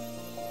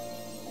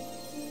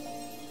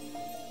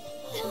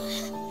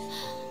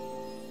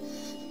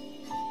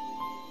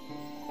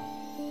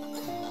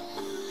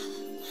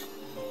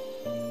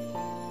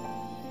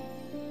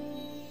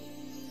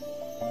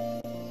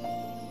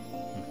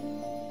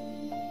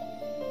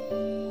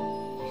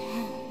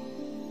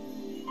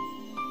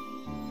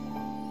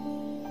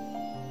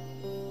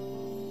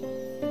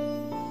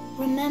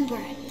 Remember,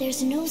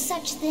 there's no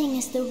such thing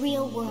as the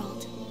real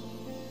world.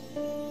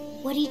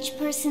 What each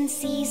person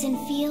sees and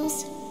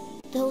feels,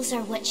 those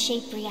are what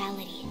shape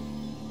reality.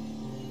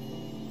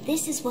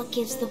 This is what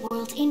gives the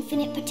world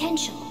infinite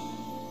potential.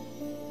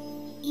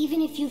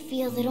 Even if you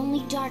feel that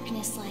only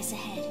darkness lies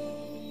ahead,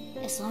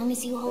 as long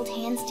as you hold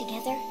hands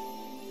together,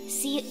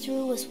 see it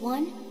through as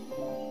one,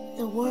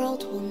 the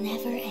world will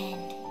never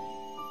end.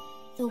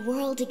 The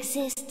world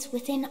exists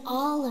within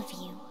all of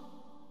you.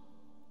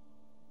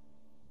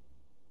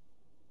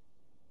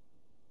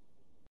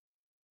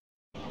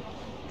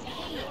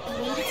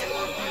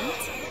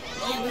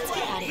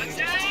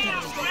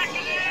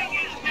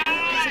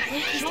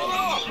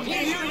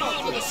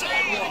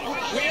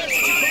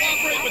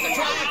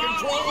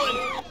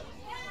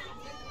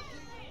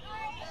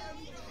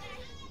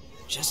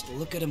 Just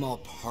look at them all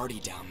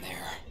party down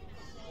there.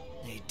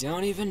 They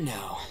don't even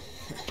know.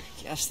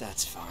 Guess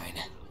that's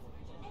fine.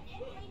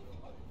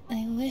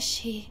 I wish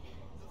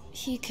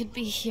he could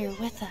be here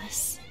with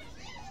us.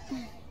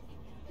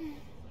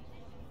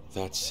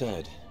 That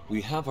said,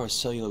 we have our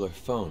cellular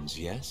phones,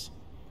 yes?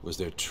 Was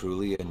there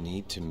truly a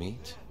need to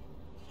meet?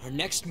 Our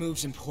next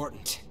move's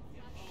important.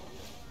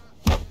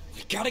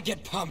 We gotta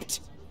get pumped.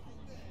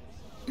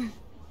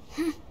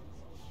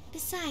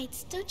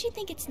 Besides, don't you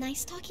think it's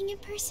nice talking in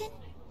person?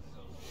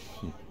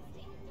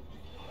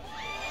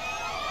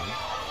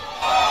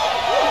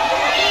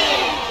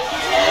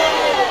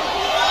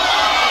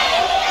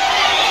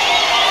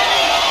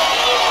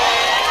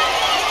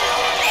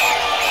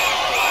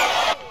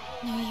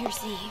 New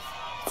Year's Eve.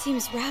 It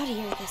seems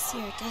rowdier this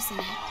year, doesn't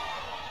it?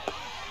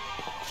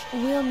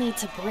 We'll need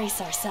to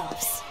brace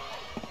ourselves.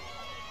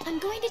 I'm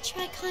going to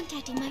try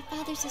contacting my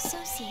father's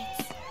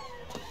associates.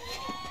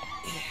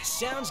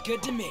 Sounds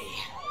good to me.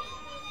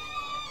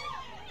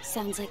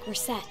 Sounds like we're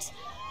set.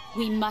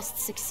 We must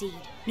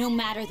succeed, no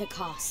matter the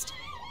cost.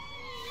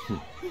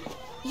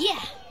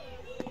 Yeah.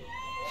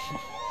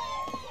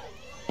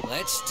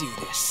 Let's do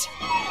this.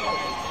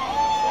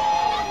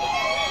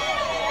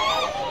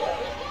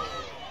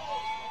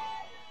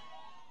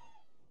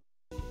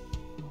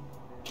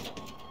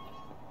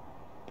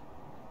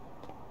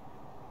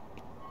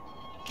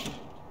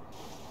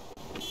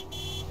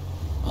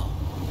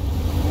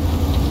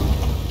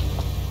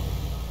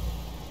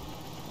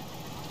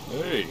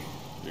 Hey,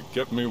 you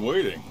kept me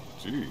waiting.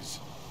 Jeez.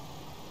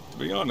 To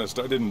be honest,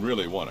 I didn't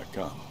really want to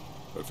come.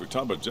 But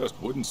Futaba just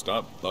wouldn't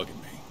stop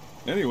bugging me.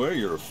 Anyway,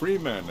 you're a free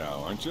man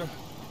now, aren't you?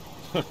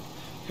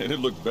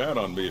 It'd look bad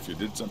on me if you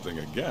did something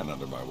again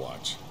under my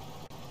watch.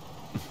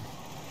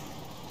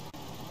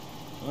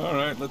 All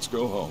right, let's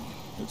go home.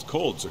 It's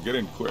cold, so get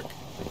in quick.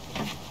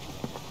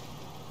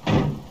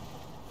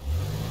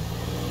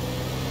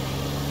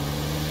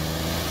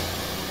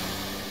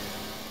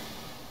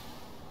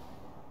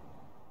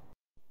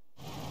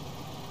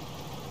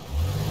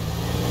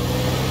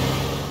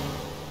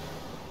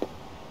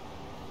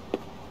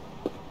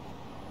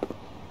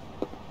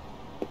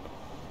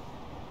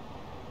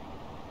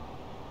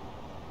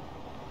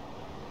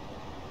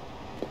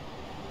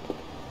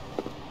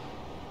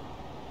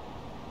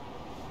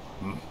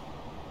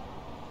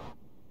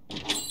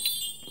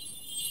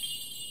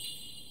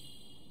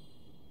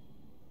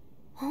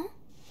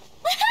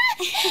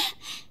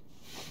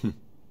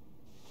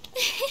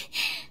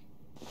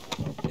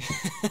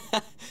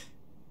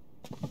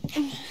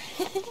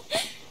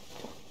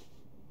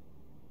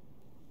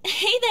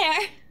 Hey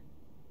there!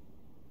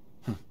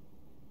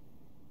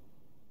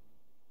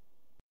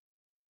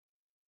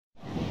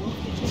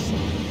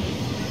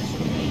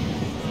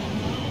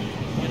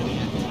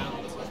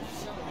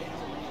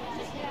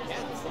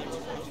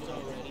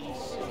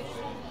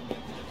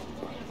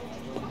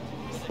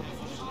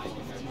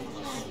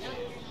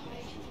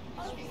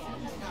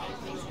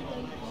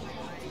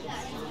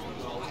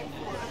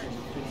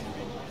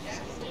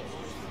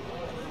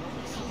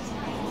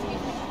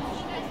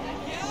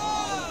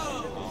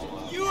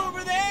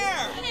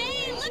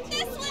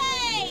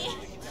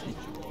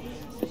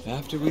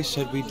 After we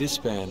said we'd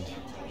disband,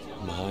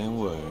 my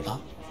word. Huh?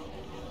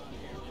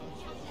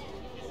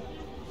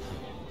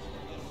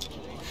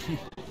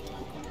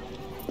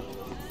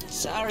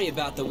 Sorry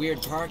about the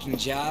weird parking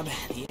job.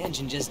 The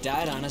engine just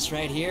died on us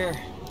right here.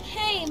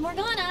 Hey,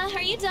 Morgana,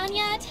 are you done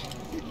yet?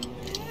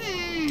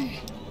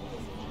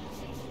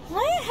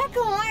 Why the heck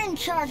am I in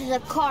charge of the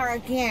car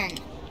again?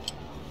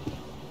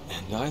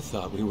 And I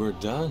thought we were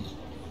done.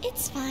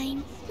 It's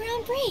fine. We're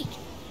on break.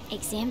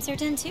 Exams are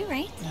done too,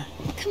 right?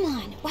 Come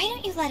on, why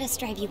don't you let us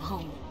drive you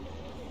home?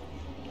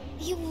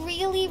 You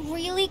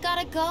really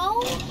gotta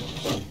go?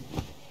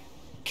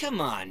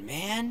 Come on,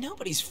 man.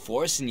 Nobody's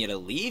forcing you to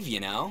leave, you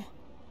know?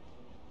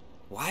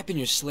 Wiping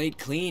your slate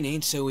clean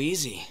ain't so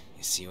easy.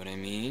 You see what I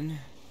mean?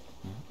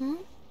 Hmm?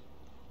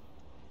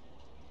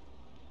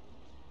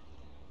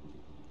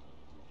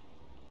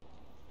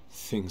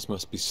 Things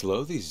must be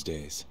slow these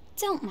days.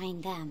 Don't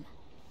mind them.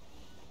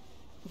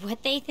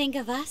 What they think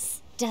of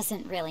us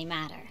doesn't really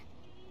matter.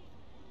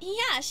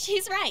 Yeah,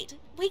 she's right.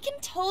 We can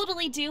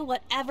totally do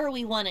whatever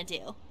we want to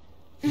do.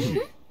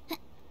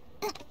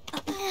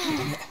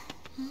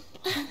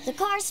 The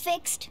car's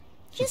fixed.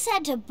 Just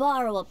had to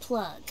borrow a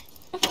plug.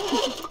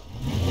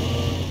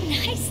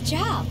 Nice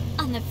job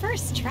on the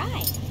first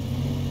try.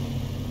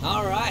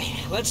 All right,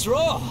 let's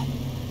roll.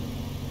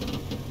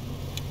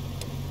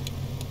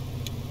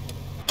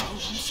 Oh, I'm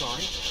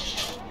sorry.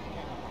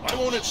 Why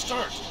won't it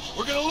start?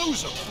 We're gonna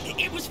lose him.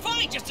 It was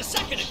fine just a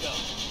second ago.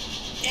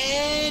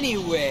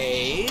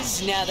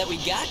 Anyways, now that we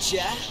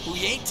gotcha, we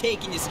ain't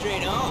taking you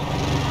straight home.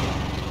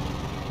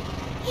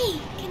 Hey,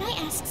 can I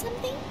ask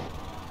something?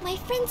 My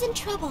friend's in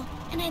trouble,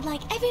 and I'd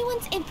like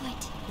everyone's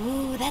input.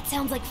 Ooh, that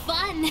sounds like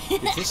fun.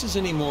 If this is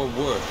any more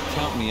work,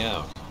 count me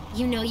out.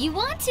 You know you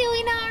want to,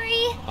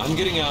 Inari. I'm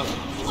getting out.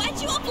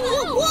 Why'd you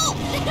upload? Whoa!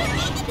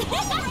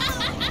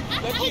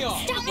 Let me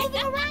off. Stop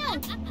moving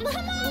around!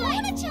 Come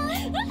on! That's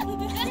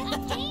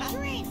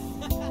dangerous!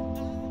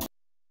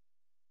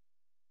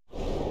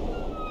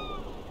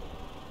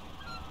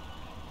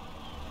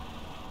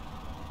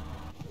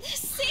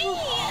 See?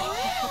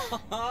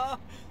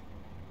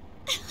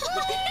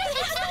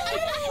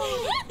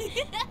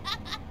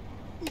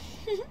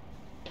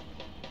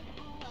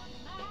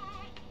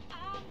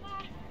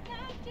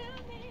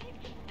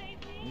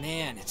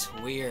 Man, it's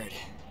weird.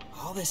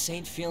 All this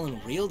ain't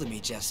feeling real to me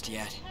just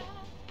yet.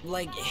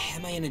 Like,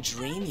 am I in a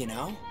dream, you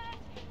know?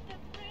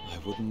 I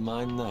wouldn't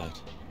mind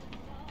that.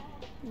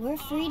 We're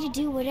free to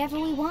do whatever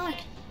we want,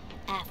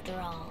 after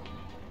all.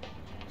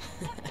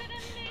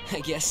 I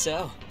guess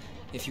so.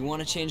 If you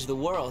want to change the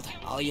world,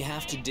 all you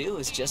have to do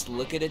is just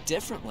look at it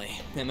differently.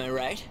 Am I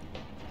right?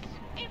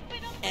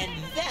 And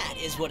that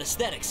is what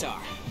aesthetics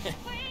are.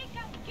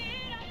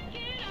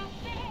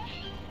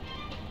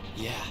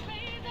 Yeah.